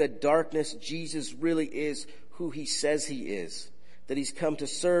in the darkness, Jesus really is who he says he is. That he's come to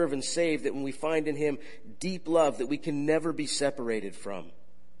serve and save, that when we find in him deep love that we can never be separated from.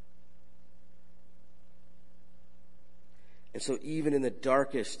 And so even in the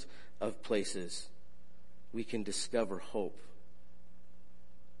darkest of places, we can discover hope.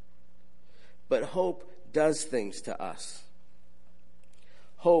 But hope does things to us.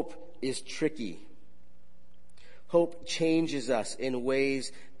 Hope is tricky. Hope changes us in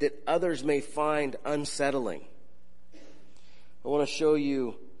ways that others may find unsettling. I want to show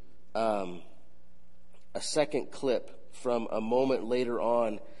you a second clip from a moment later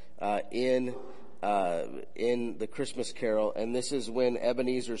on in the Christmas Carol, and this is when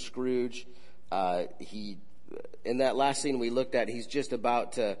Ebenezer Scrooge, in that last scene we looked at, he's just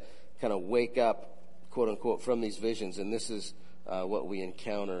about to kind of wake up, quote unquote, from these visions, and this is what we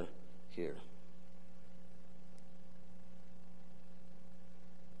encounter here.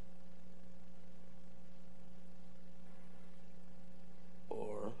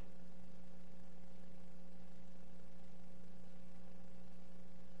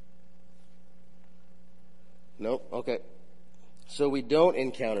 Nope. Okay. So we don't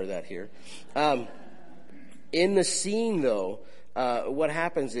encounter that here. In the scene, though, what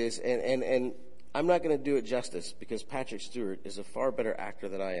happens is, and I'm not going to do it justice because Patrick Stewart is a far better actor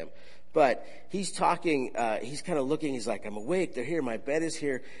than I am. But he's talking, he's kind of looking, he's like, I'm awake, they're here, my bed is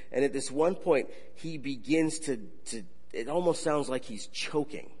here. And at this one point, he begins to it almost sounds like he's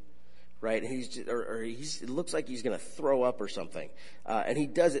choking. Right? And it looks like he's going to throw up or something. And he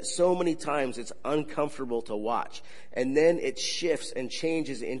does it so many times, it's uncomfortable to watch. And then it shifts and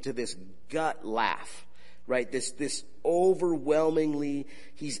changes into this gut laugh, right? This overwhelmingly,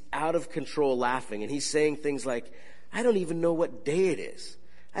 he's out of control laughing. And he's saying things like, I don't even know what day it is.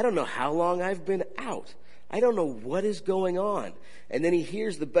 I don't know how long I've been out. I don't know what is going on. And then he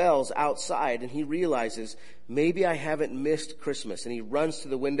hears the bells outside and he realizes, maybe I haven't missed Christmas. And he runs to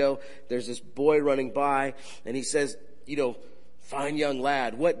the window. There's this boy running by and he says, fine young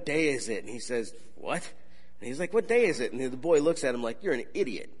lad, what day is it? And he says, what? And he's like, what day is it? And the boy looks at him like, you're an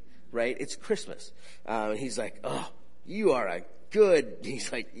idiot, right? It's Christmas. And he's like, oh, you are a good.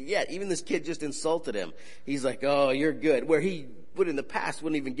 He's like, yeah, even this kid just insulted him. He's like, oh, you're good. Where he would in the past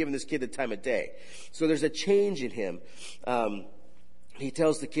wouldn't even given this kid the time of day. So there's a change in him. He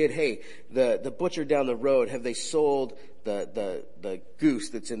tells the kid, hey, the butcher down the road, have they sold the goose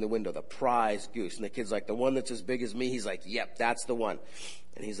that's in the window, the prize goose? And the kid's like, the one that's as big as me? He's like, yep, that's the one.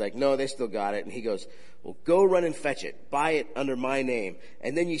 And he's like, no, they still got it. And he goes, well, go run and fetch it. Buy it under my name.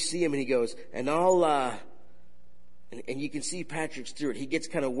 And then you see him and he goes, and I'll, and you can see Patrick Stewart. He gets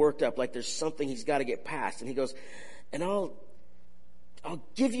kind of worked up like there's something he's got to get past. And he goes, and I'll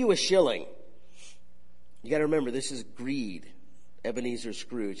give you a shilling. You got to remember, this is greed, Ebenezer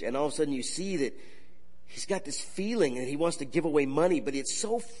Scrooge. And all of a sudden you see that he's got this feeling and he wants to give away money, but it's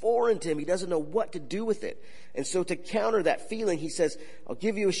so foreign to him, he doesn't know what to do with it. And so to counter that feeling, he says, I'll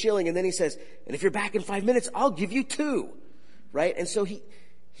give you a shilling. And then he says, and if you're back in 5 minutes, I'll give you 2. Right? And so he's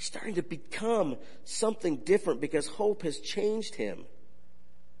starting to become something different because hope has changed him.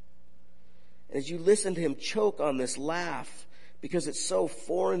 And as you listen to him choke on this laugh because it's so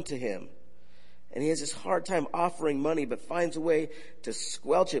foreign to him, and he has this hard time offering money, but finds a way to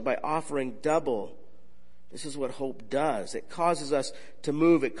squelch it by offering double. This is what hope does. It causes us to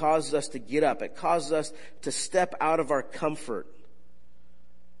move. It causes us to get up. It causes us to step out of our comfort.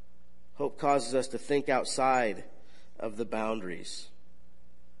 Hope causes us to think outside of the boundaries.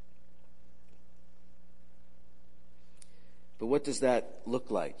 But what does that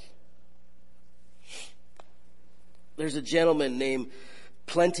look like? There's a gentleman named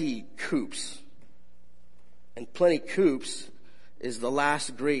Plenty Coups. And Plenty Coups is the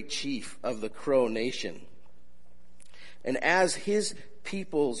last great chief of the Crow Nation. And as his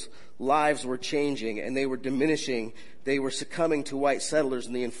people's lives were changing and they were diminishing, they were succumbing to white settlers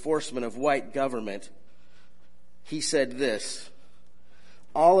and the enforcement of white government, he said this: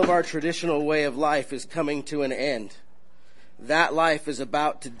 all of our traditional way of life is coming to an end. That life is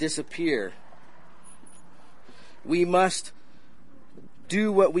about to disappear. We must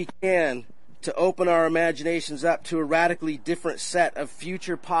do what we can to open our imaginations up to a radically different set of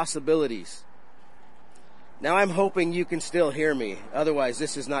future possibilities. Now, I'm hoping you can still hear me. Otherwise,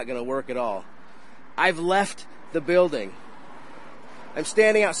 this is not going to work at all. I've left the building. I'm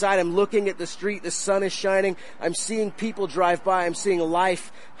standing outside. I'm looking at the street. The sun is shining. I'm seeing people drive by. I'm seeing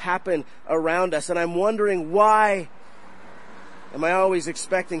life happen around us. And I'm wondering, why am I always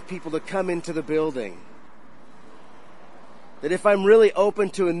expecting people to come into the building? That if I'm really open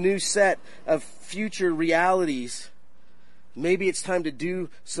to a new set of future realities, maybe it's time to do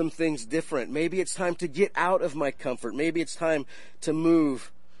some things different. Maybe it's time to get out of my comfort. Maybe it's time to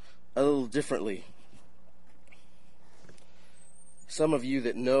move a little differently. Some of you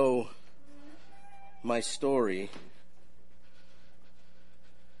that know my story,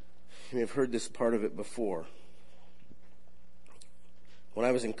 you may have heard this part of it before. When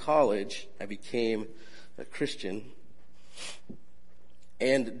I was in college, I became a Christian.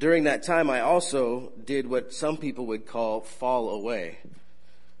 And during that time, I also did what some people would call fall away,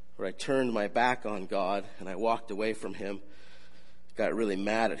 where I turned my back on God and I walked away from Him, got really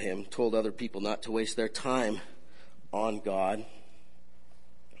mad at Him, told other people not to waste their time on God.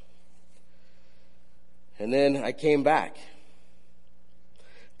 And then I came back.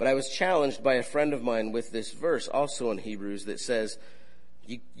 But I was challenged by a friend of mine with this verse, also in Hebrews, that says,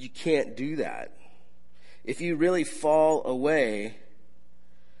 you can't do that. If you really fall away,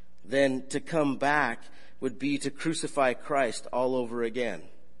 then to come back would be to crucify Christ all over again.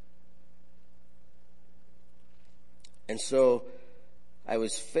 And so I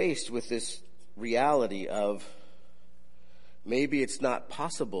was faced with this reality of maybe it's not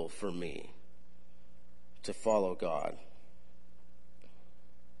possible for me to follow God.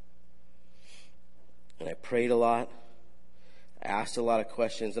 And I prayed a lot. I asked a lot of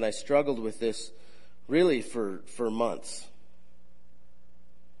questions, and I struggled with this really for months.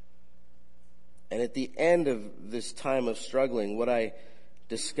 And at the end of this time of struggling, what I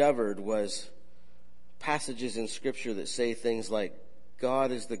discovered was passages in Scripture that say things like,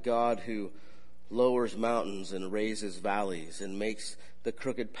 God is the God who lowers mountains and raises valleys and makes the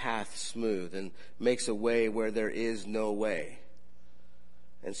crooked path smooth and makes a way where there is no way.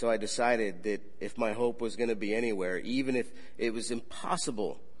 And so I decided that if my hope was going to be anywhere, even if it was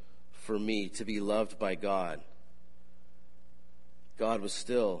impossible for me to be loved by God, God was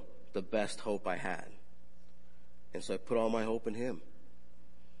still the best hope I had. And so I put all my hope in Him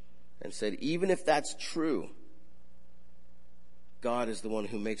and said, even if that's true, God is the one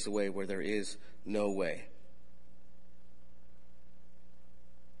who makes a way where there is no way.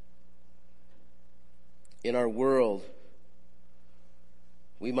 In our world,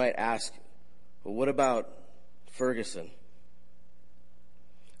 we might ask, well, what about Ferguson?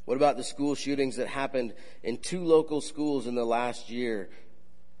 What about the school shootings that happened in 2 local schools in the last year,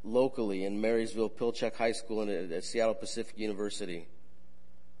 locally in Marysville, Pilchuck High School, and at Seattle Pacific University?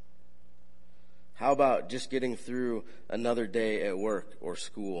 How about just getting through another day at work or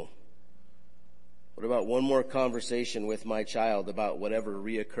school? What about one more conversation with my child about whatever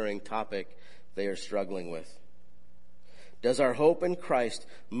reoccurring topic they are struggling with? Does our hope in Christ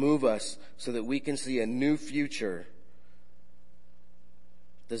move us so that we can see a new future?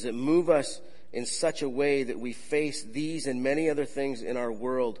 Does it move us in such a way that we face these and many other things in our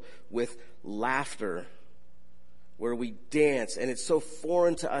world with laughter, where we dance, and it's so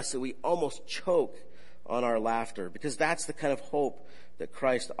foreign to us that we almost choke on our laughter? Because that's the kind of hope that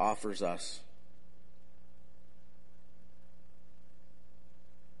Christ offers us.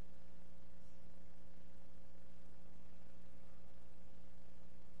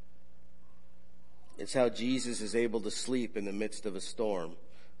 It's how Jesus is able to sleep in the midst of a storm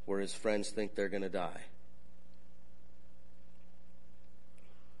where his friends think they're going to die.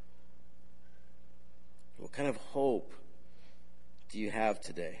 What kind of hope do you have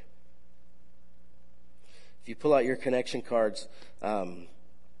today? If you pull out your connection cards, on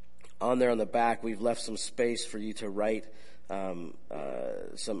there on the back, we've left some space for you to write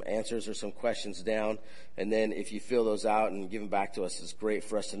some answers or some questions down. And then if you fill those out and give them back to us, it's great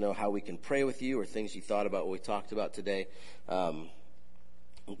for us to know how we can pray with you or things you thought about what we talked about today.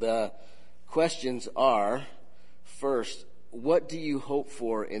 The questions are, first, what do you hope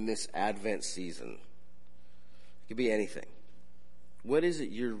for in this Advent season? It could be anything. What is it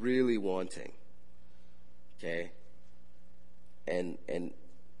you're really wanting? Okay? And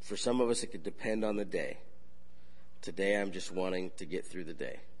for some of us, it could depend on the day. Today, I'm just wanting to get through the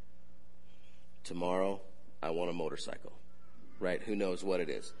day. Tomorrow, I want a motorcycle. Right? Who knows what it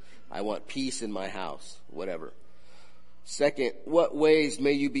is? I want peace in my house. Whatever. Second, what ways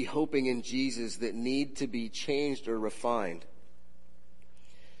may you be hoping in Jesus that need to be changed or refined?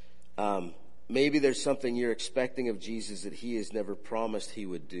 Maybe there's something you're expecting of Jesus that he has never promised he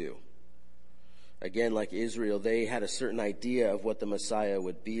would do. Again, like Israel, they had a certain idea of what the Messiah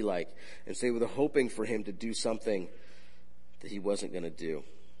would be like. And so they were hoping for him to do something that he wasn't going to do.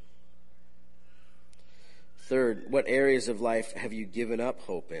 Third, what areas of life have you given up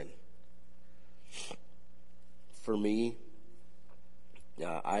hope in? For me,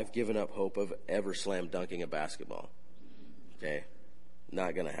 I've given up hope of ever slam dunking a basketball. Okay?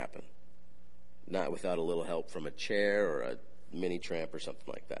 Not going to happen. Not without a little help from a chair or a mini tramp or something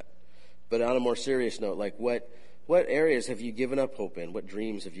like that. But on a more serious note, like what areas have you given up hope in? What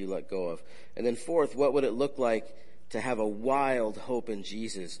dreams have you let go of? And then fourth, what would it look like to have a wild hope in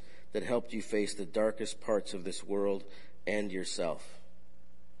Jesus that helped you face the darkest parts of this world and yourself?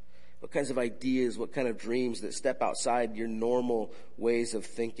 What kinds of ideas, what kind of dreams that step outside your normal ways of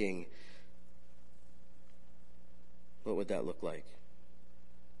thinking? What would that look like?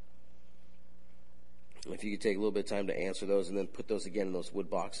 If you could take a little bit of time to answer those and then put those again in those wood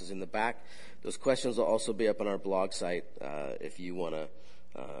boxes in the back. Those questions will also be up on our blog site if you want to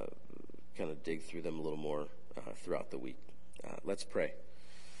kind of dig through them a little more throughout the week. Let's pray.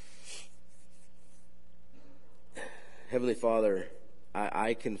 Heavenly Father,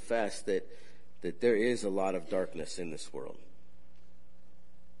 I confess that there is a lot of darkness in this world.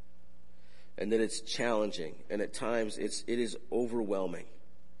 And that it's challenging, and at times it is overwhelming.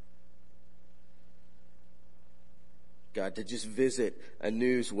 God, to just visit a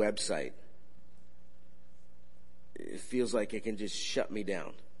news website, it feels like it can just shut me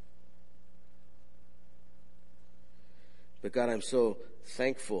down. But God, I'm so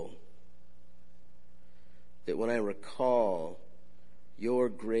thankful that when I recall your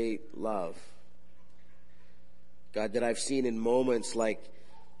great love, God, that I've seen in moments like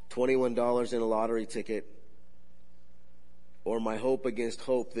 $21 in a lottery ticket, or my hope against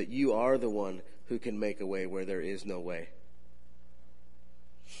hope, that you are the one who can make a way where there is no way.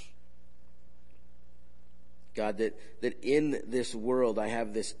 God, that in this world I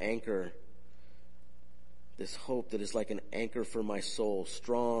have this anchor, this hope that is like an anchor for my soul,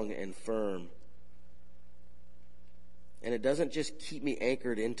 strong and firm. And it doesn't just keep me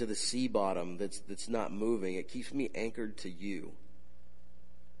anchored into the sea bottom that's not moving. It keeps me anchored to you.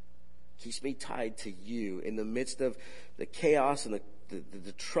 It keeps me tied to you in the midst of the chaos and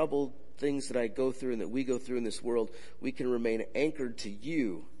the troubled things that I go through and that we go through in this world. We can remain anchored to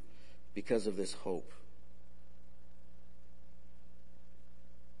you because of this hope.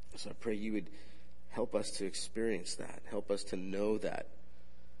 So I pray you would help us to experience that. Help us to know that.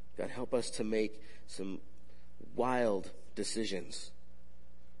 God, help us to make some wild decisions.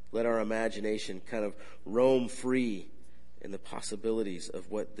 Let our imagination kind of roam free and the possibilities of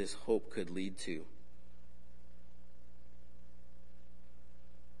what this hope could lead to.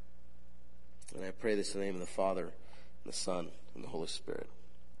 And I pray this in the name of the Father, and the Son, and the Holy Spirit.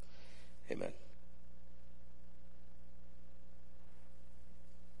 Amen.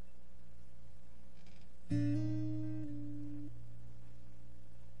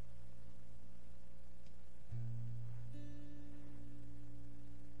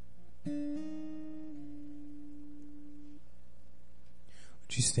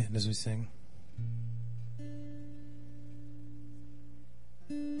 Would you stand as we sing?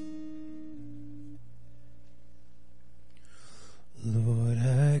 Lord,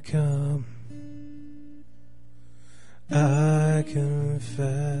 I come, I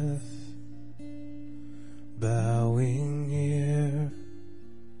confess, bowing here,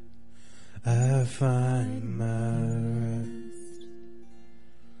 I find my rest.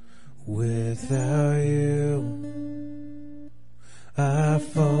 Without you, I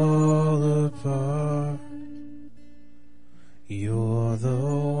fall apart. You're the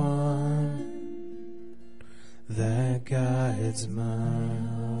one that guides my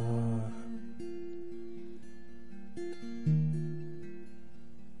heart.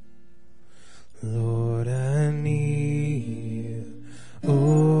 Lord, I need you.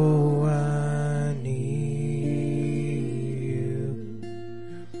 Oh, I need you.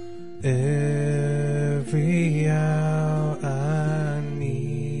 Every hour I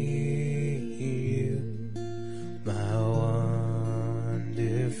need you. My one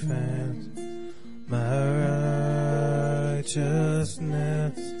defense, my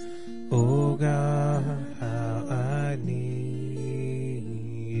righteousness. Oh God, how I need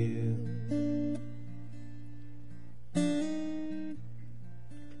you.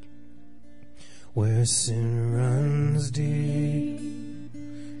 Where sin runs deep,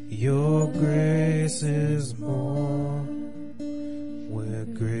 your grace is more. Where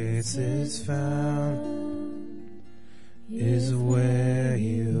grace is found is where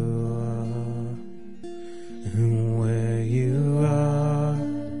you are. And where you are,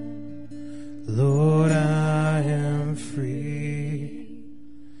 Lord, I am free.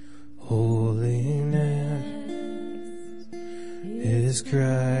 Holiness is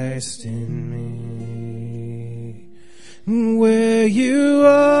Christ in me. Where you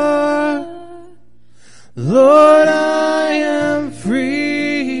are, Lord, I am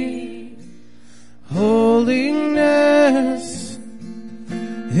free. Holiness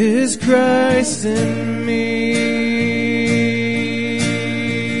is Christ in me.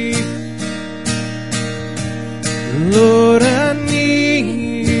 Lord, I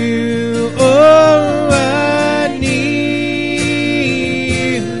need you. Oh, I need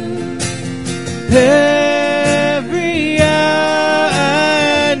you. Every hour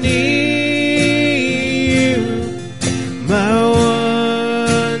I need you. My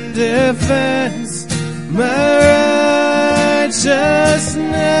one defense, my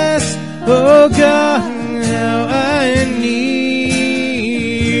righteousness. Oh God, how I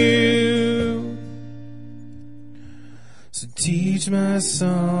need you. So teach my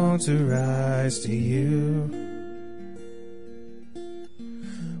song to rise to you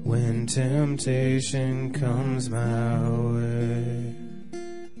when temptation comes my way,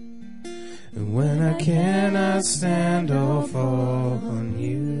 and when I cannot stand or fall on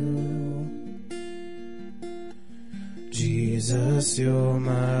you. Jesus, you're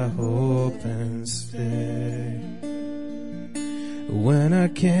my hope and stay. When I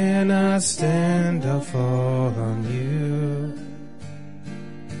cannot stand or fall on you.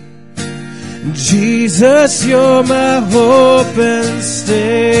 Jesus, you're my hope and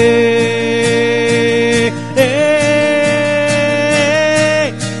stay.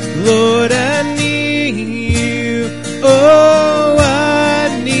 Lord, I need you. Oh,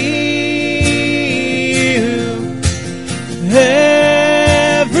 I need you.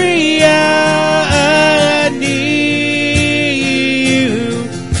 Every hour I need you.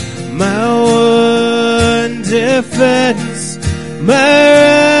 My one defense,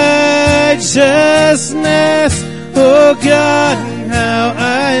 my righteousness. Oh God, how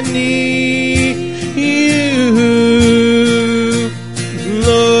I need you.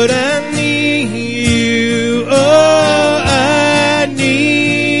 Lord, I need you. Oh, I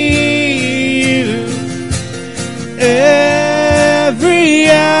need you. Every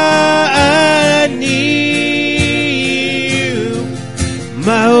hour I need you.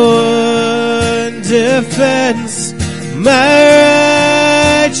 My one defense,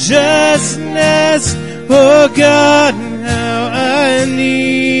 my righteousness. Oh God, how I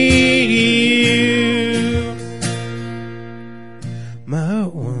need you. My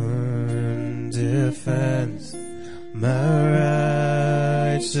one defense, my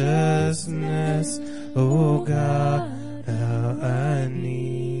righteousness, O God, how I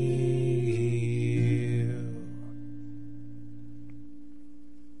need you.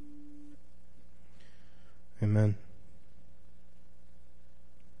 Amen.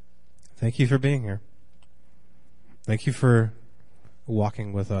 Thank you for being here. Thank you for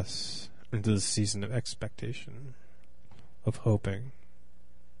walking with us into the season of expectation, of hoping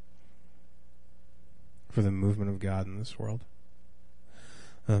for the movement of God in this world.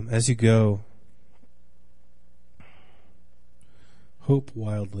 As you go, hope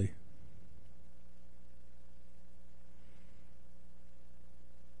wildly.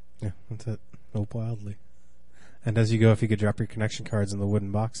 Yeah, that's it. Hope wildly. And as you go, if you could drop your connection cards in the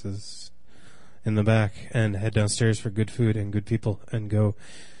wooden boxes in the back and head downstairs for good food and good people and go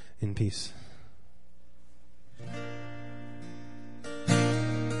in peace.